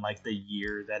based on like the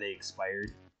year that it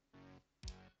expired.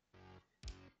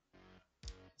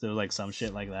 So it was like some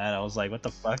shit like that. I was like, what the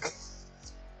fuck?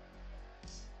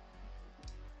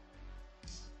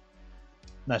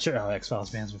 Not sure how X-Files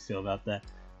fans would feel about that.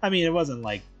 I mean, it wasn't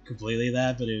like completely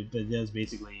that, but it was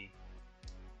basically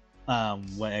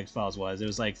what X-Files was. It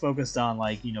was like focused on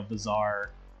like, you know,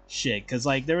 bizarre shit. Because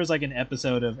like there was like an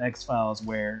episode of X-Files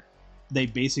where they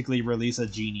basically release a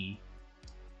genie,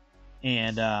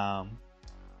 and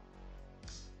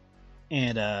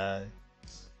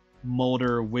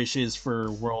Mulder wishes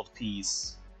for world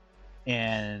peace,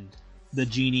 and the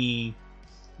genie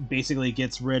basically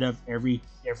gets rid of every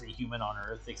human on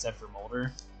Earth except for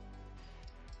Mulder.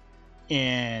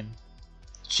 And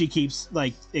she keeps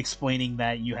like explaining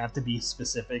that you have to be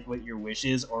specific with your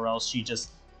wishes, or else she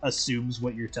just assumes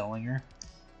what you're telling her.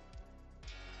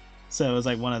 So it was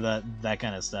like one of that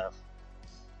kind of stuff.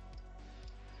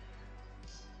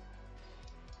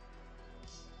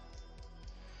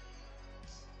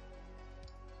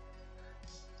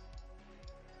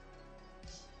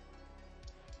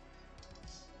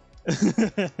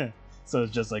 So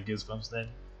it's just like Goosebumps then.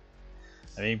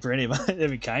 I mean, pretty much. I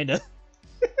mean, kinda.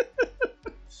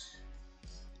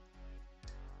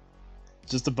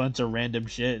 Just a bunch of random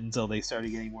shit until they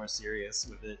started getting more serious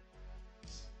with it.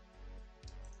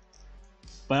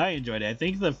 But I enjoyed it. I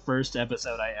think the first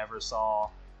episode I ever saw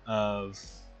of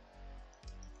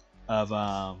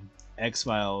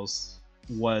X-Files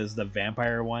was the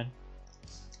vampire one.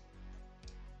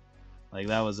 Like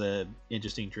that was a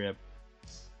interesting trip.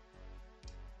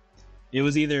 It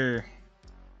was either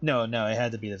no, it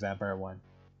had to be the vampire one.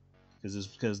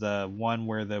 Because the one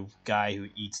where the guy who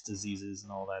eats diseases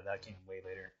and all that came way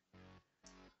later.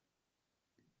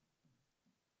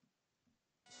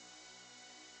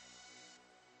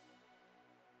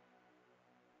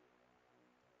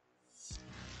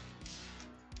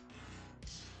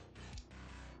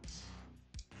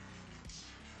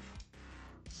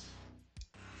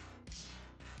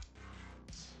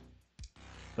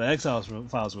 But X-Files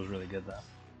was really good though.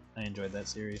 I enjoyed that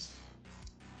series.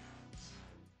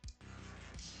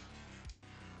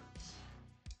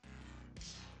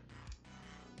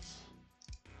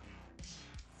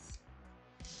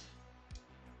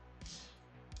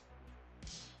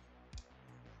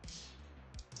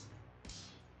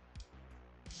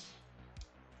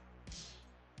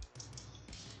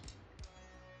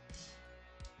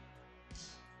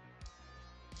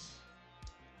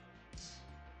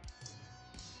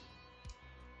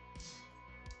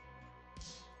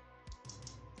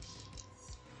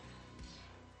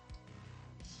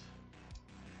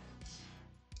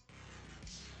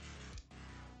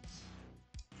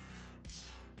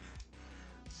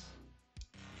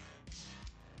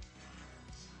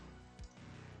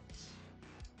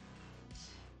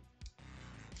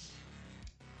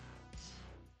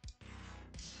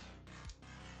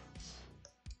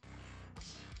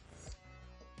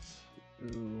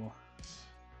 Ooh.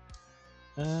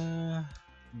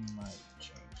 Might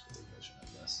change the vision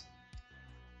of this.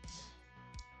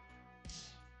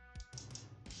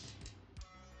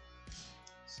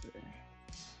 see. There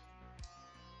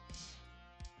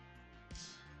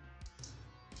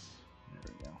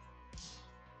we go.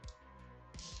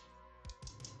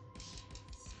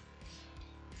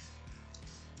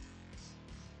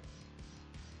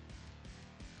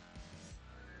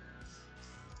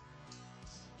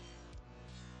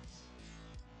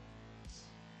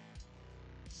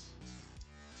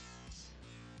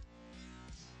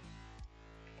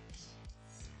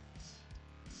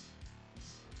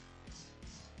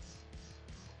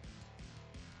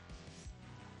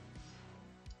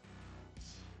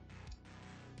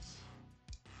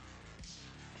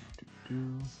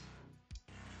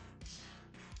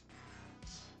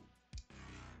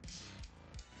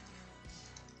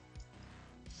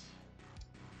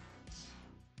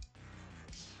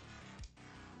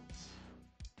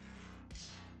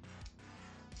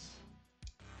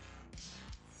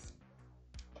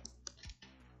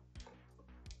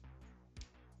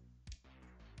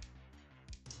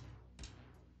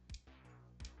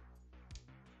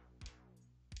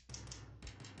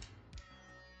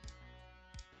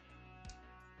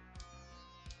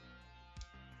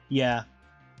 Yeah,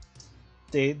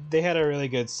 they had a really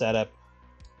good setup.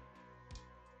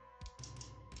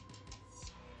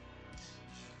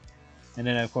 And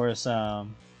then of course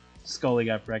Scully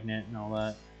got pregnant and all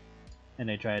that, and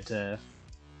they tried to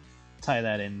tie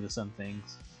that into some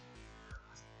things.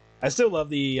 I still love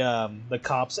the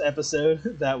cops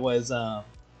episode that was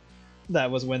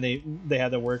when they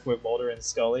had to work with Mulder and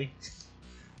Scully.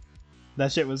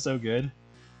 That shit was so good.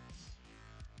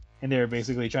 And they were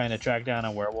basically trying to track down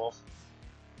a werewolf.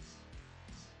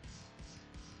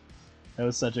 That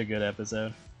was such a good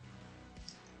episode.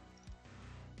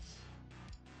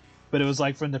 But it was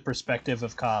like from the perspective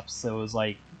of cops, so it was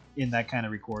like in that kind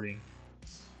of recording.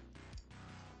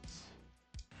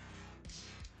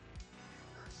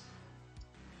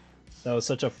 That was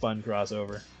such a fun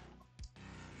crossover.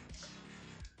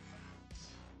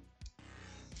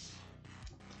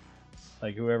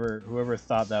 Like whoever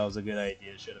thought that was a good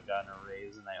idea should have gotten a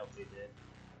raise, and I hope they did.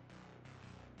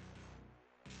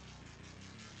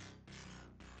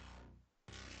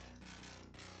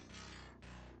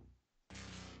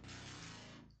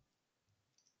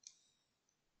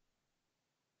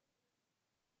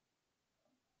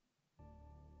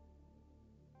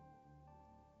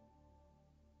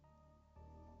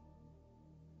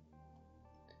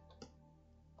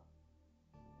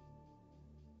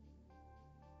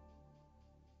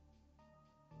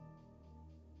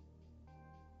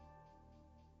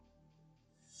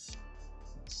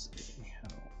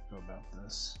 Go about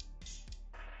this.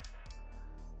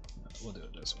 No, we'll do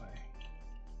it this way.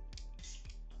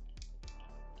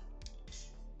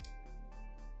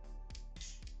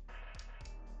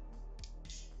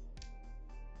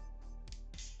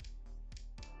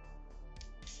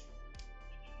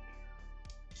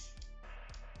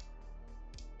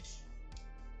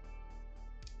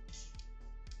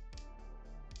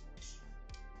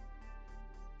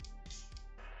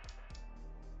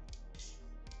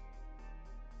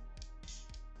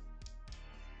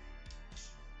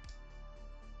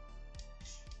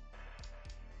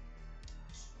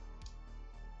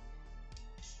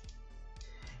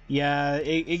 Yeah,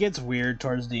 it gets weird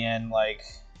towards the end. Like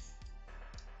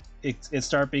it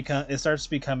starts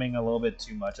becoming a little bit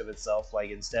too much of itself.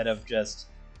 Like instead of just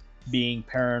being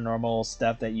paranormal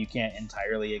stuff that you can't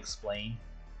entirely explain,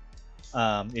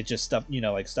 it's just stuff,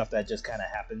 like stuff that just kind of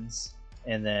happens.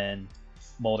 And then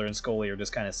Mulder and Scully are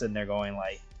just kind of sitting there going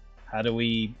like, how do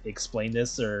we explain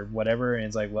this or whatever? And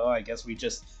it's like, well, I guess we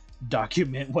just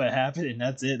document what happened and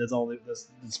that's it. That's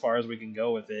as far as we can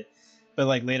go with it. But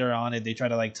like later on, they try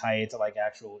to like tie it to like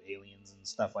actual aliens and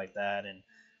stuff like that, and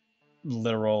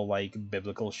literal like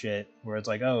biblical shit. Where it's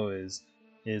like, oh,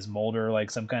 is Mulder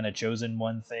like some kind of chosen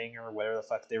one thing or whatever the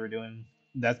fuck they were doing?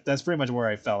 That's pretty much where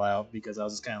I fell out, because I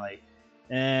was just kind of like,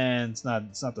 it's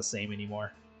not the same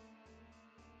anymore.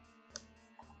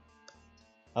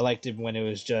 I liked it when it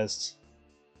was just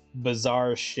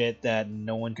bizarre shit that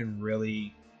no one can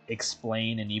really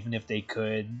explain, and even if they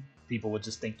could, people would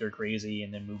just think they're crazy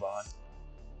and then move on.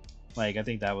 Like, I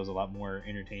think that was a lot more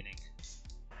entertaining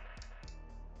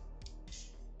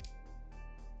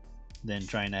than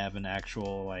trying to have an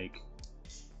actual, like,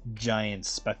 giant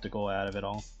spectacle out of it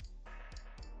all.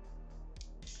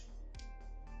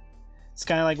 It's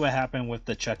kind of like what happened with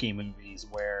the Chucky movies,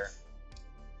 where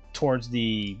towards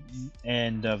the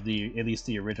end of at least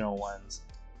the original ones,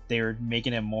 they were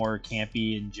making it more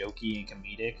campy and jokey and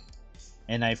comedic.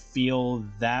 And I feel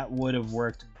that would have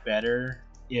worked better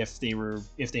if they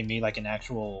made like an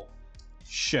actual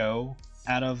show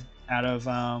out of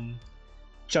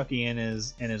Chucky and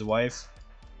his wife,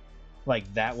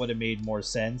 Like, that would have made more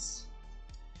sense.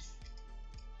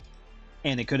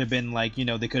 And it could have been like, you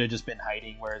know, they could have just been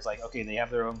hiding, where it's like, okay, they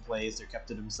have their own place, they're kept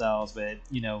to themselves, but,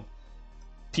 you know,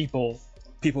 people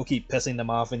keep pissing them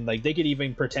off, and like they could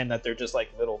even pretend that they're just like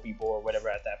little people or whatever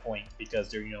at that point, because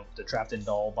they're, you know, they're trapped in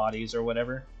doll bodies or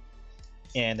whatever,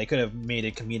 and they could have made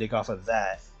it comedic off of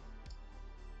that.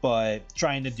 But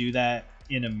trying to do that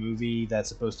in a movie that's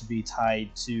supposed to be tied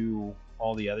to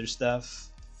all the other stuff,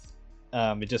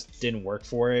 it just didn't work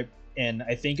for it. And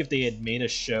I think if they had made a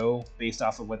show based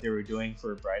off of what they were doing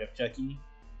for Bride of Chucky,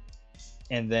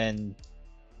 and then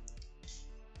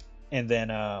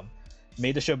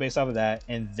made the show based off of that,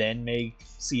 and then make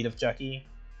Seed of Chucky,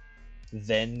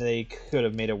 then they could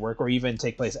have made it work, or even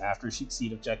take place after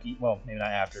Seed of Chucky. Well, maybe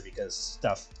not after, because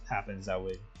stuff happens that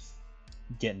would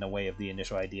get in the way of the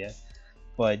initial idea.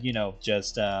 But, you know,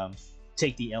 just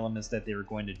take the elements that they were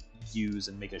going to use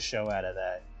and make a show out of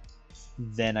that.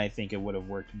 Then I think it would have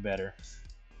worked better.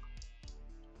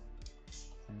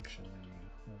 Actually,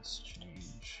 let's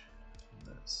change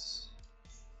this.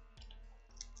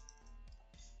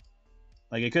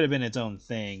 Like, it could have been its own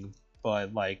thing,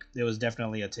 but like it was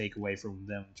definitely a takeaway from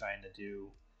them trying to do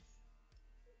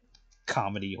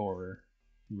comedy horror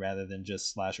rather than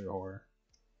just slasher horror.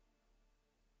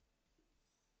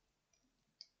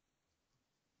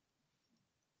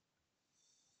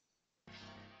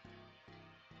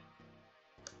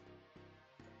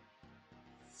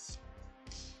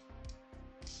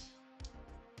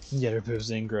 Yeah, her boobs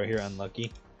didn't grow here,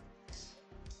 unlucky.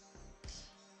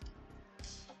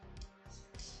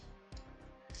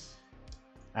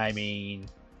 I mean,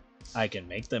 I can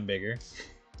make them bigger.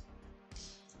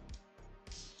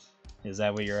 Is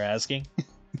that what you're asking?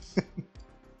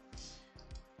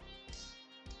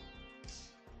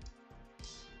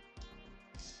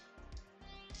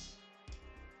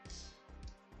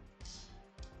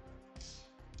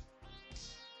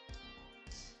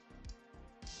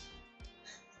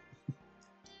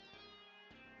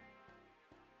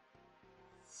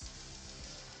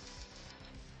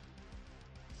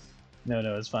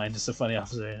 No, it's fine. Just a funny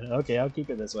observation. Okay, I'll keep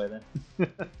it this way then.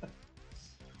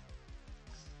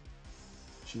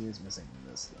 She is missing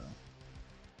this though.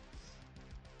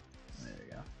 There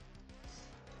you go.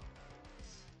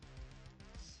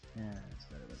 Yeah, it's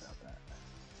better without that.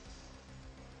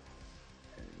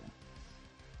 There you go.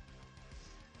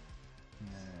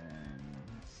 And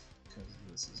because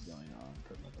this is going on,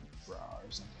 put like a bra or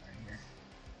something right here.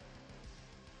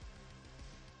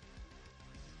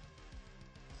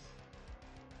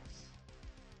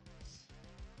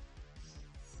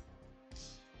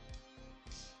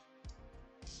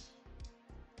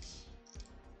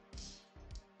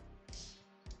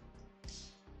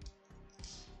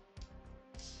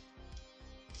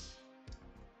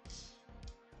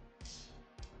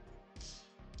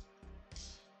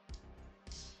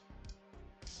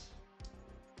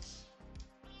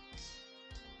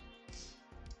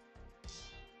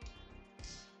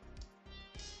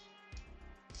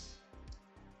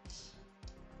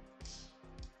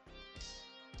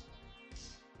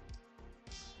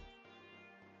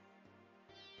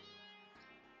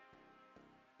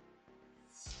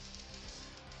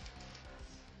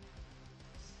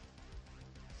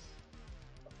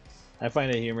 I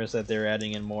find it humorous that they're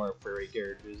adding in more furry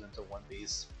characters into One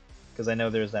Piece, because I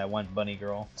know there's that one bunny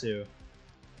girl too,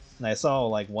 and I saw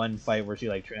like one fight where she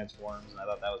like transforms, and I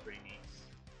thought that was pretty neat.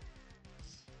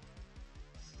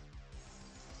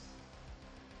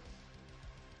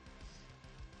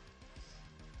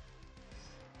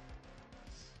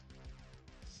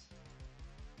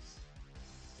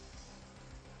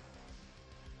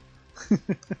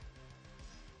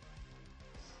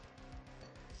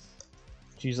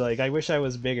 She's like, I wish I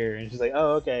was bigger, and she's like,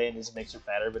 oh, okay, and just makes her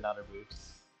fatter, but not her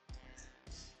boobs.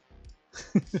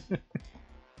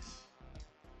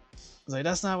 It's like,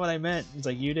 that's not what I meant. It's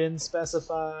like, you didn't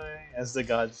specify. As the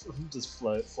god just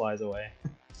flies away.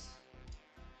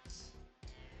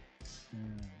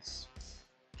 Let's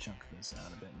chunk this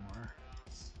out a bit more.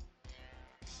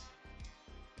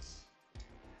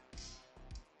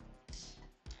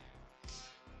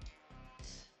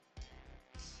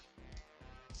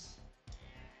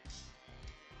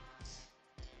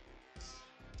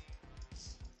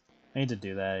 I need to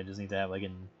do that. I just need to have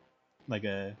like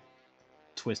a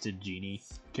twisted genie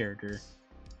character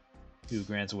who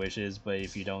grants wishes, but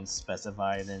if you don't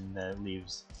specify, then that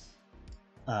leaves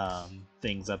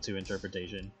things up to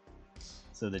interpretation.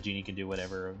 So the genie can do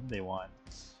whatever they want.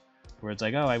 Where it's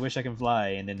like, oh, I wish I can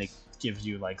fly, and then it gives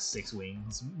you like 6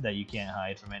 wings that you can't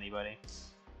hide from anybody.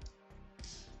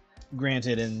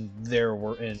 Granted, in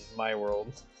my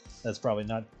world, that's probably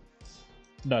not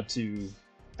not too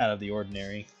out of the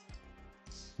ordinary.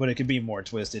 But it could be more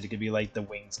twisted. It could be like the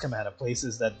wings come out of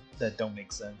places that don't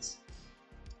make sense,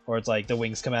 or it's like the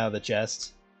wings come out of the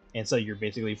chest, and so you're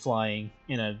basically flying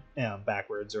in a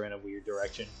backwards or in a weird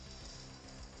direction,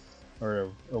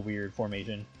 or a weird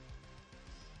formation.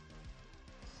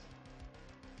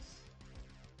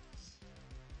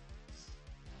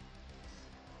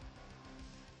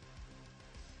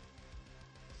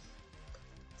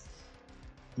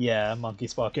 Yeah, monkey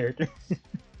spawn character.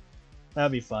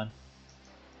 That'd be fun.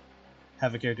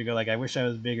 Have a character go like, "I wish I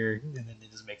was bigger," and then it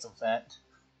just makes them fat.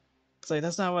 It's like,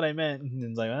 that's not what I meant. And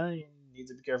it's like, well, you need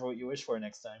to be careful what you wish for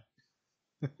next time.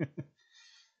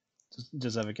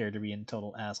 just have a character be a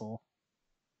total asshole.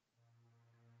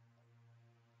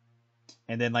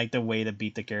 And then like the way to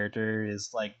beat the character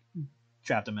is like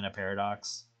trap them in a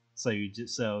paradox. So you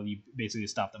basically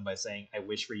stop them by saying, "I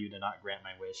wish for you to not grant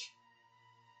my wish."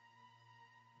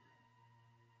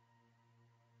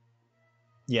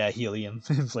 Yeah, helium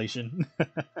inflation.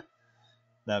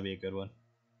 That'd be a good one.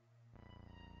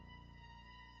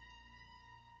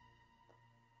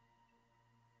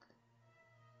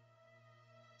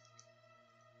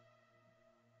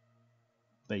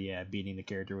 But yeah, beating the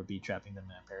character would be trapping them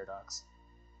in a paradox.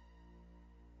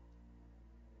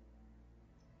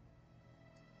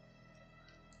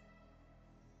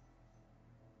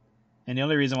 And the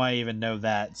only reason why I even know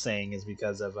that saying is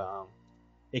because of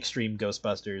Extreme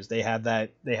Ghostbusters. They had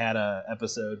a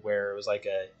episode where it was like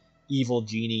a evil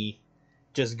genie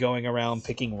just going around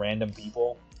picking random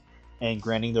people and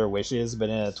granting their wishes, but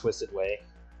in a twisted way.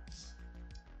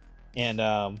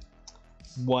 And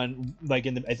one like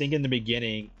I think in the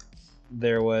beginning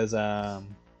there was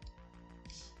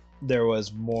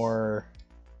more,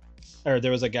 or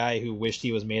there was a guy who wished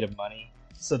he was made of money,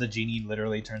 so the genie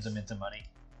literally turns him into money.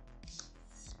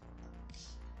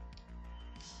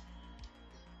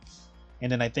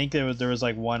 And then I think there was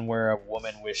like one where a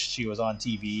woman wished she was on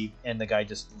TV, and the guy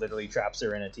just literally traps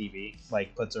her in a TV,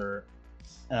 like puts her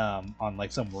on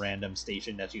like some random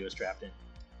station that she was trapped in.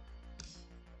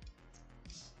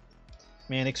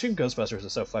 Man, Extreme Ghostbusters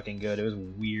is so fucking good. It was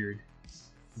weird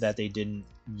that they didn't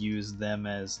use them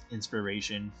as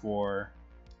inspiration for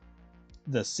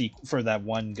the sequel, for that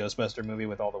one Ghostbuster movie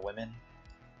with all the women.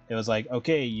 It was like,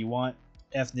 okay, you want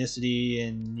ethnicity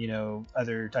and, you know,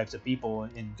 other types of people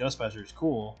in Ghostbusters,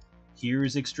 cool.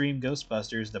 Here's Extreme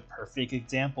Ghostbusters, the perfect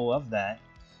example of that.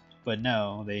 But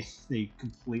no, they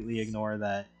completely ignore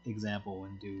that example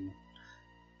and do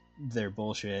their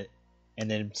bullshit. And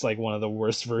then it's like one of the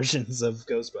worst versions of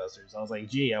Ghostbusters. I was like,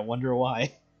 gee, I wonder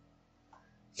why.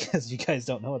 Because you guys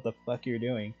don't know what the fuck you're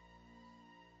doing.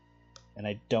 And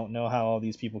I don't know how all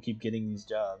these people keep getting these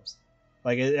jobs.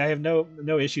 Like, I have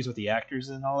no issues with the actors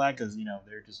and all that, because, you know,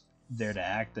 they're just there to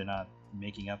act. They're not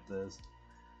making up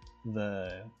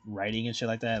the writing and shit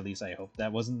like that. At least I hope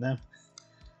that wasn't them.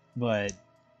 But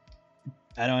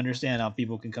I don't understand how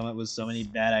people can come up with so many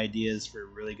bad ideas for a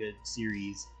really good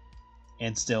series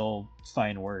and still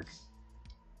find work.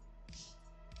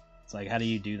 It's like, how do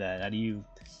you do that? How do you?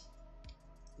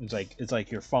 It's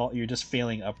like your fault. You're just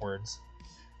failing upwards.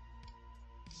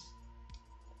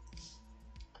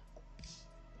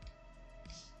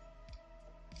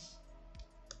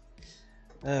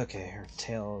 Okay, her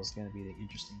tail is going to be the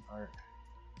interesting part.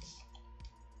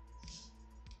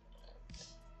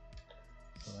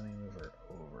 So let me move her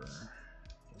over,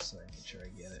 just so I make sure I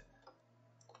get it.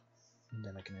 And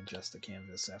then I can adjust the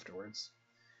canvas afterwards.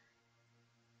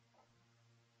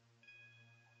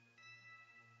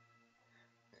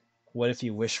 What if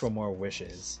you wish for more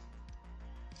wishes?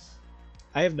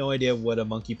 I have no idea what a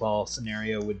monkey paw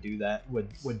scenario would do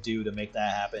to make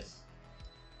that happen.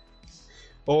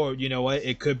 Or, you know what,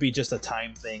 it could be just a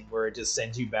time thing where it just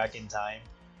sends you back in time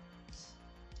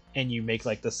and you make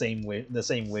like the same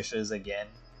wishes again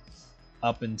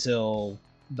up until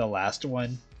the last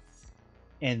one,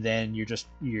 and then he just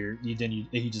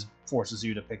forces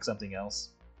you to pick something else.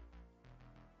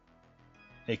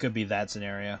 It could be that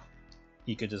scenario.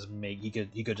 He could just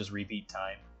repeat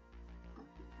time.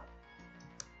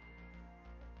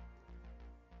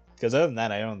 Because other than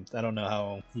that, I don't know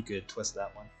how he could twist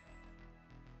that one.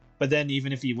 But then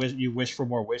even if you wish for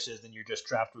more wishes, then you're just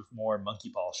trapped with more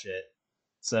monkey paw shit.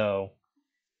 So,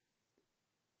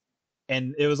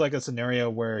 and it was like a scenario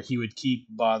where he would keep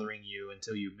bothering you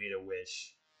until you made a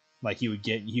wish. Like he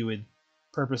would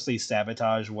purposely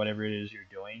sabotage whatever it is you're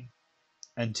doing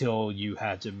until you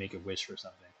had to make a wish for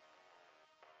something.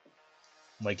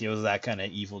 Like it was that kind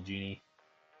of evil genie.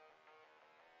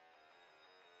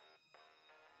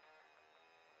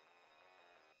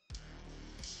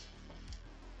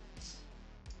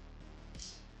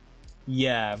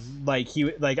 Yeah, like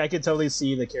I could totally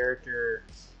see the character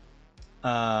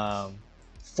um,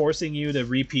 forcing you to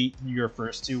repeat your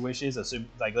first two wishes. Assume,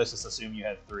 like, let's just assume you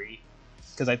had three,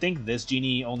 because I think this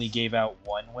genie only gave out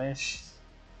one wish,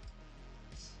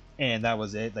 and that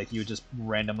was it. Like, he would just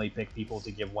randomly pick people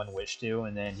to give one wish to,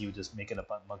 and then he would just make it a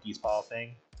monkey's paw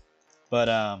thing.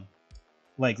 But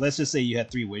like, let's just say you had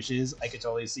three wishes. I could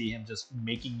totally see him just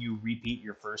making you repeat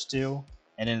your first two,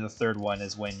 and then the third one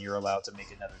is when you're allowed to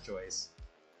make another choice.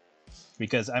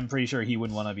 Because I'm pretty sure he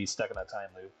wouldn't want to be stuck in a time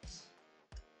loop,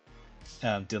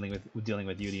 dealing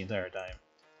with you the entire time.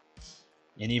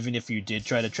 And even if you did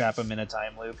try to trap him in a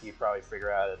time loop, he'd probably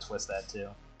figure out how to twist that too.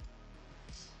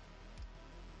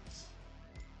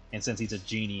 And since he's a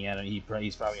genie, he's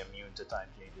probably immune to time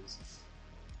changes.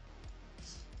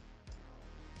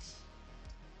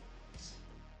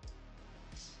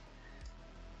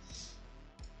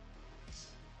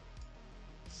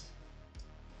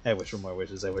 I wish for more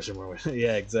wishes. I wish for more wishes.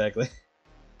 Yeah, exactly.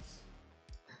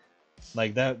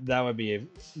 Like that would be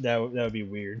that would be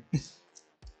weird.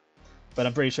 But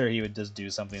I'm pretty sure he would just do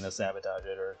something to sabotage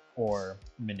it or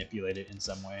manipulate it in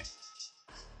some way.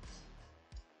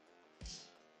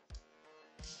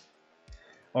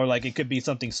 Or like it could be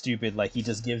something stupid, like he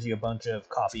just gives you a bunch of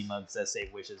coffee mugs that say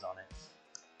wishes on it.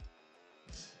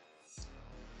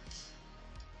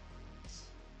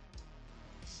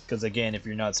 Because again, if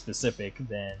you're not specific,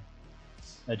 then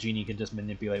a genie can just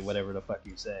manipulate whatever the fuck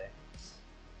you say.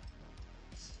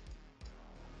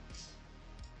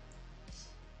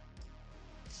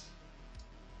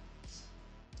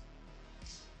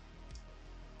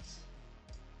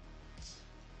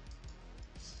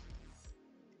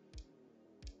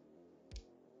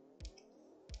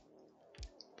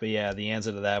 But yeah, the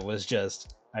answer to that was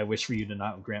just, I wish for you to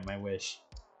not grant my wish.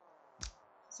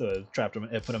 So it trapped him,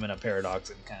 it put him in a paradox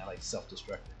and kind of like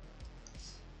self-destructed.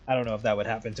 I don't know if that would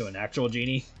happen to an actual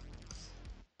genie,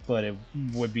 but it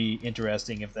would be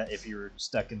interesting if you were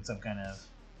stuck in some kind of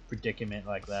predicament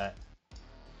like that.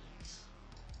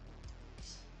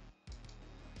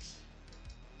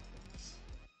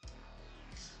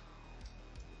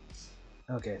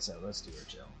 Okay, so let's do her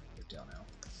tail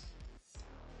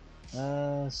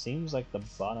now. Seems like the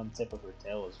bottom tip of her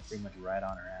tail is pretty much right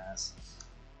on her ass.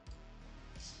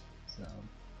 So,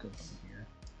 go from here.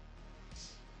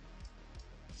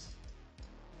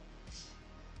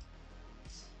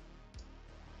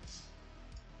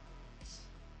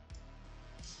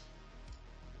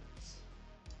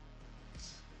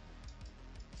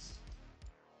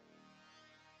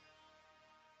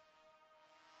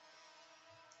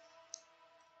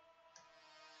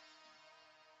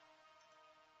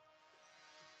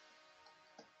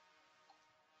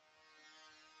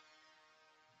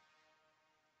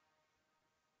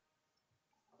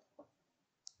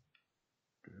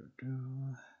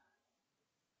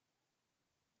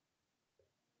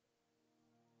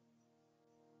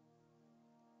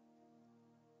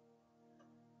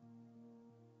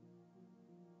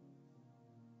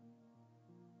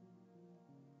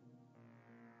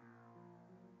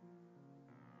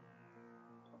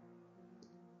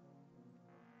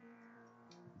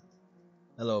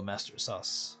 Hello, Master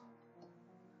Sauce.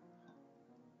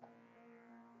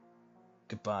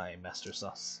 Goodbye, Master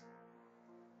Sauce.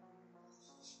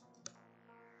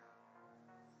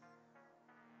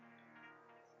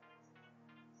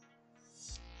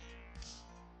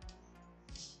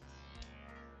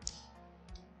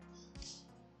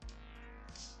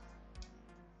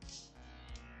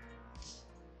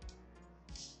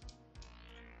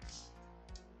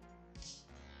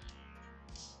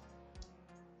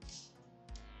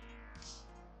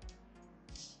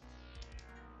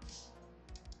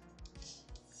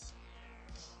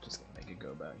 Just gonna make it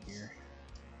go about here.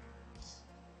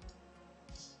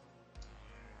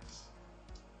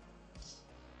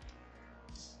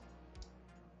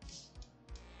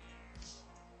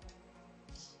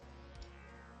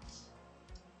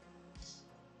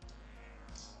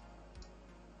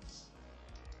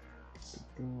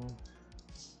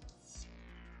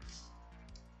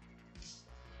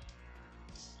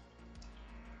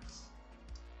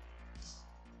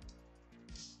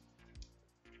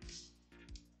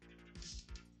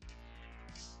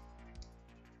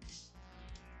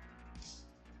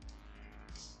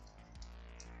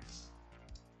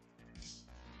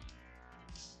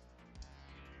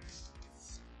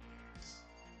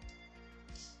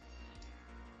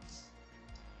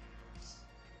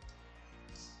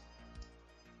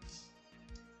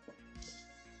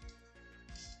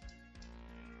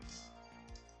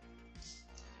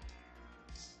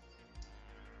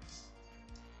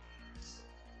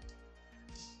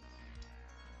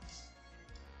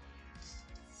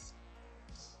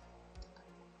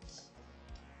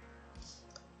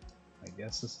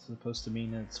 guess this is supposed to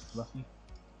mean it's fluffy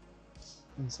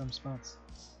in some spots.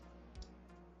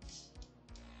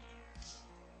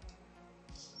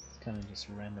 Kind of just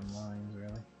random lines,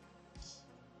 really.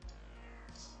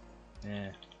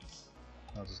 Eh,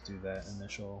 I'll just do that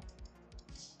initial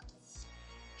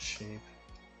shape.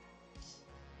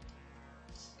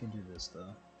 Can do this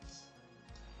though.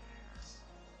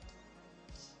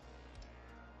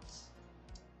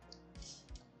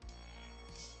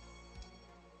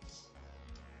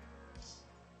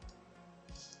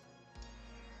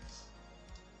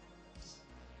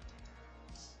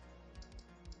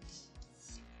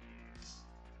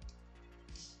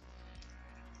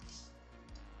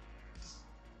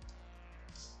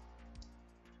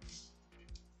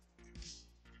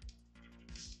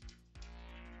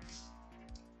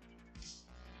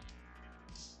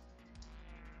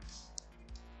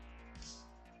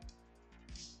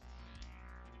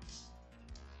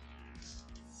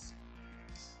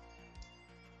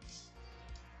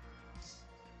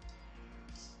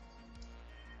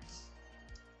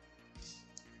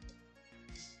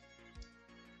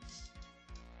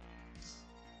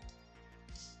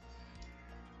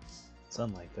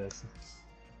 Something like this.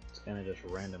 It's kind of just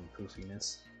random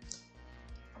poofiness.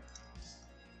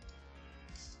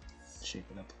 Shape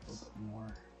it up a little bit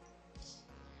more.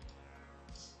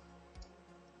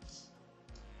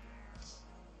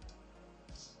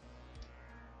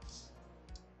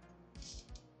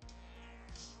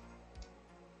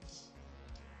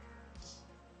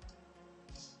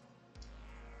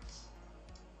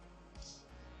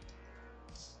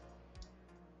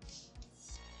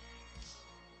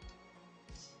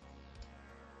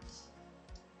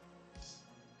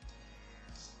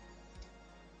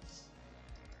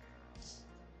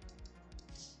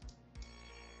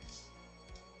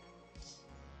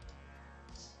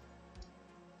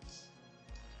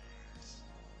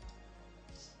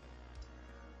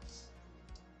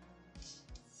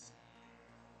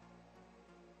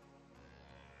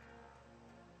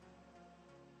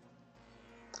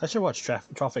 I should watch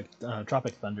Tropic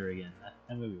Thunder again.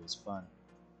 That movie was fun.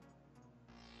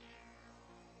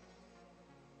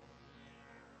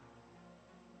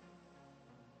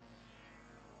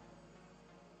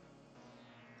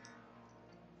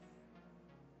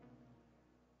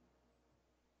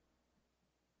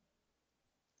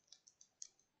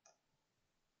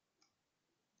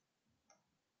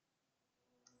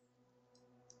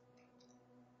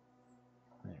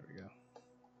 There we go.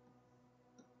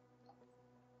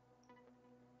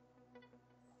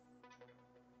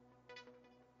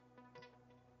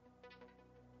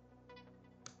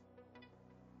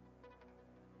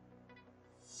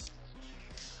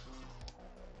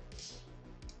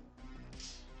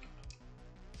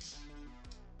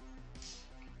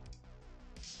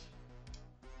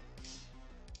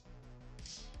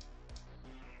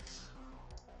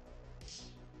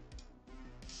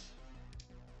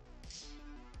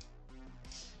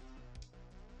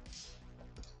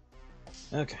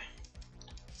 Okay.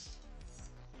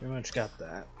 Pretty much got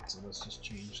that. So let's just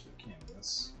change the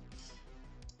canvas.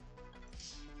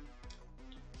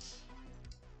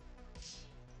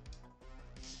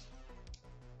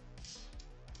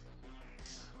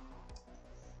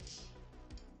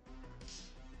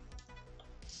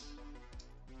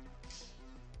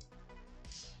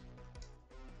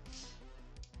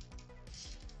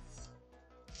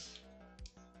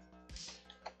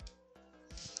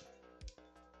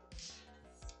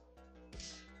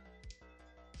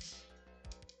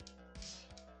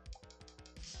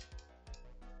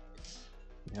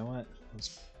 You know what?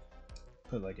 Let's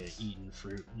put like a eaten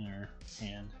fruit in her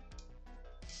hand.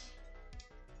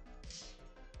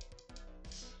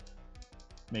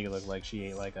 Make it look like she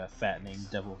ate like a fattening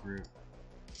devil fruit.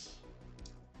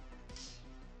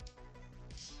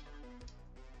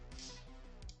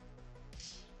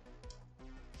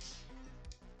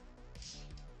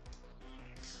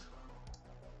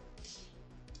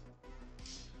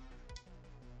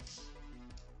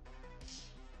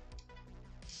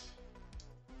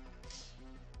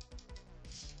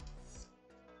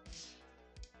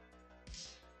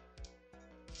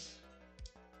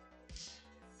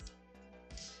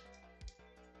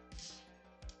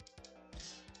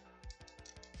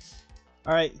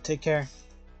 Alright, take care.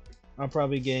 I'll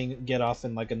probably get off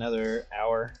in like another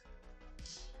hour.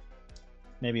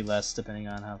 Maybe less, depending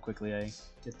on how quickly I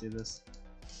get through this.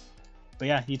 But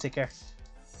yeah, you take care.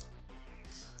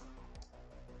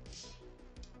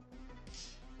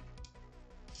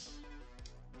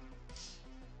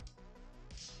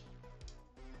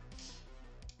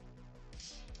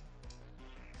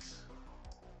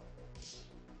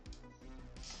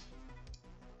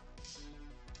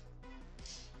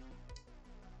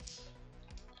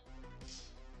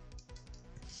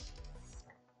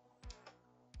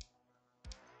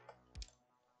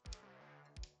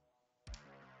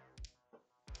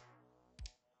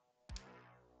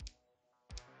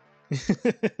 I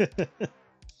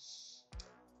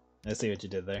see what you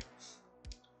did there.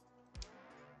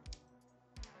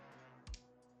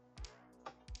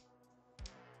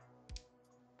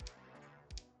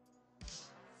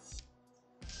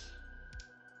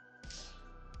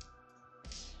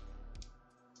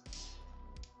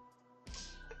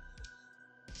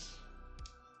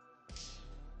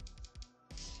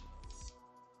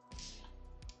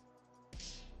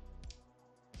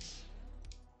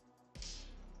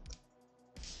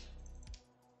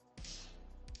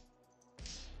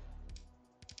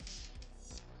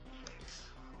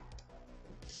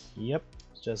 Yep,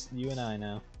 it's just you and I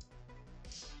now.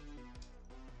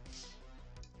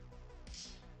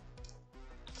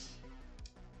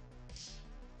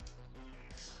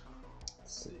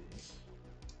 Let's see.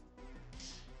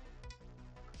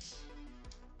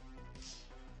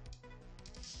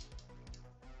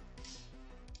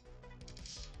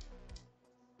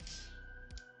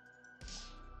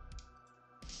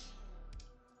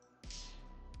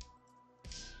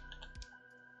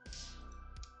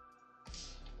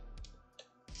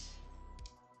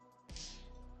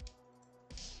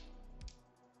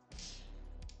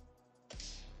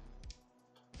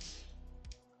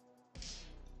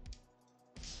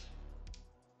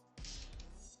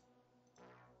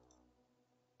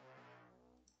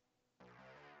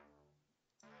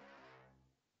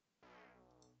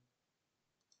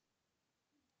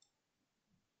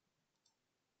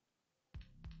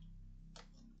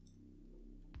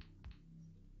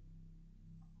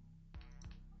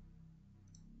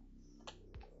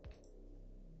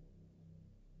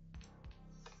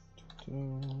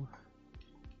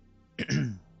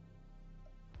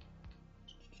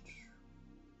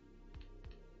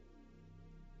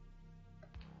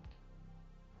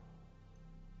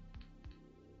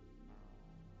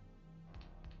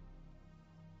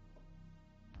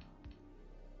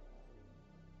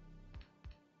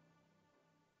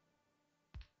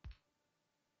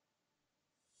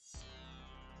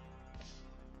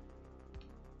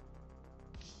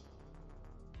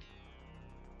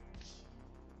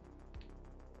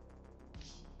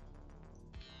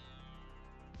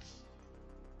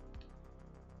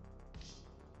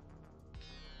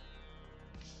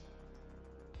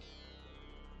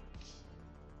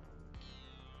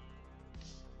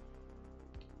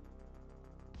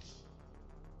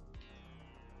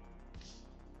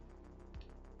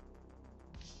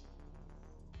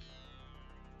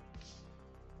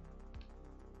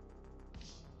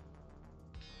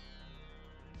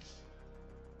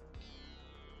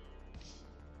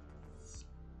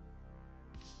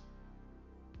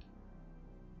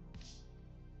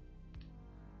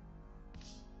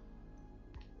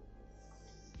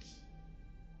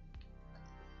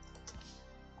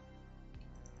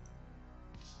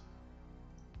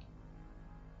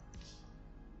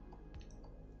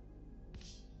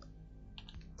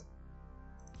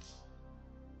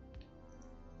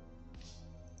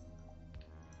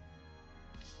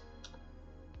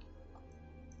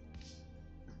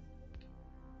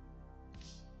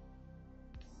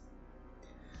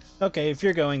 Okay, if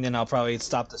you're going, then I'll probably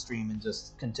stop the stream and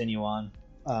just continue on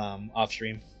off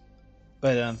stream.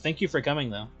 But thank you for coming,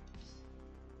 though.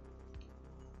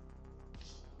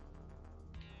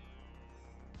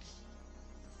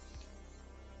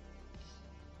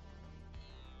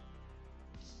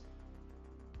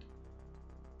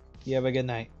 You have a good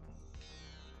night.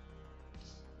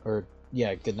 Or,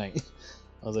 yeah, good night.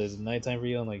 I was like, is it nighttime for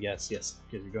you? I'm like, yes, because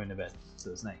you're going to bed. So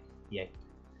it's night. Yay.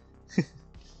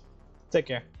 Take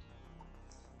care.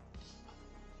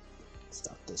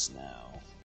 Stop this now.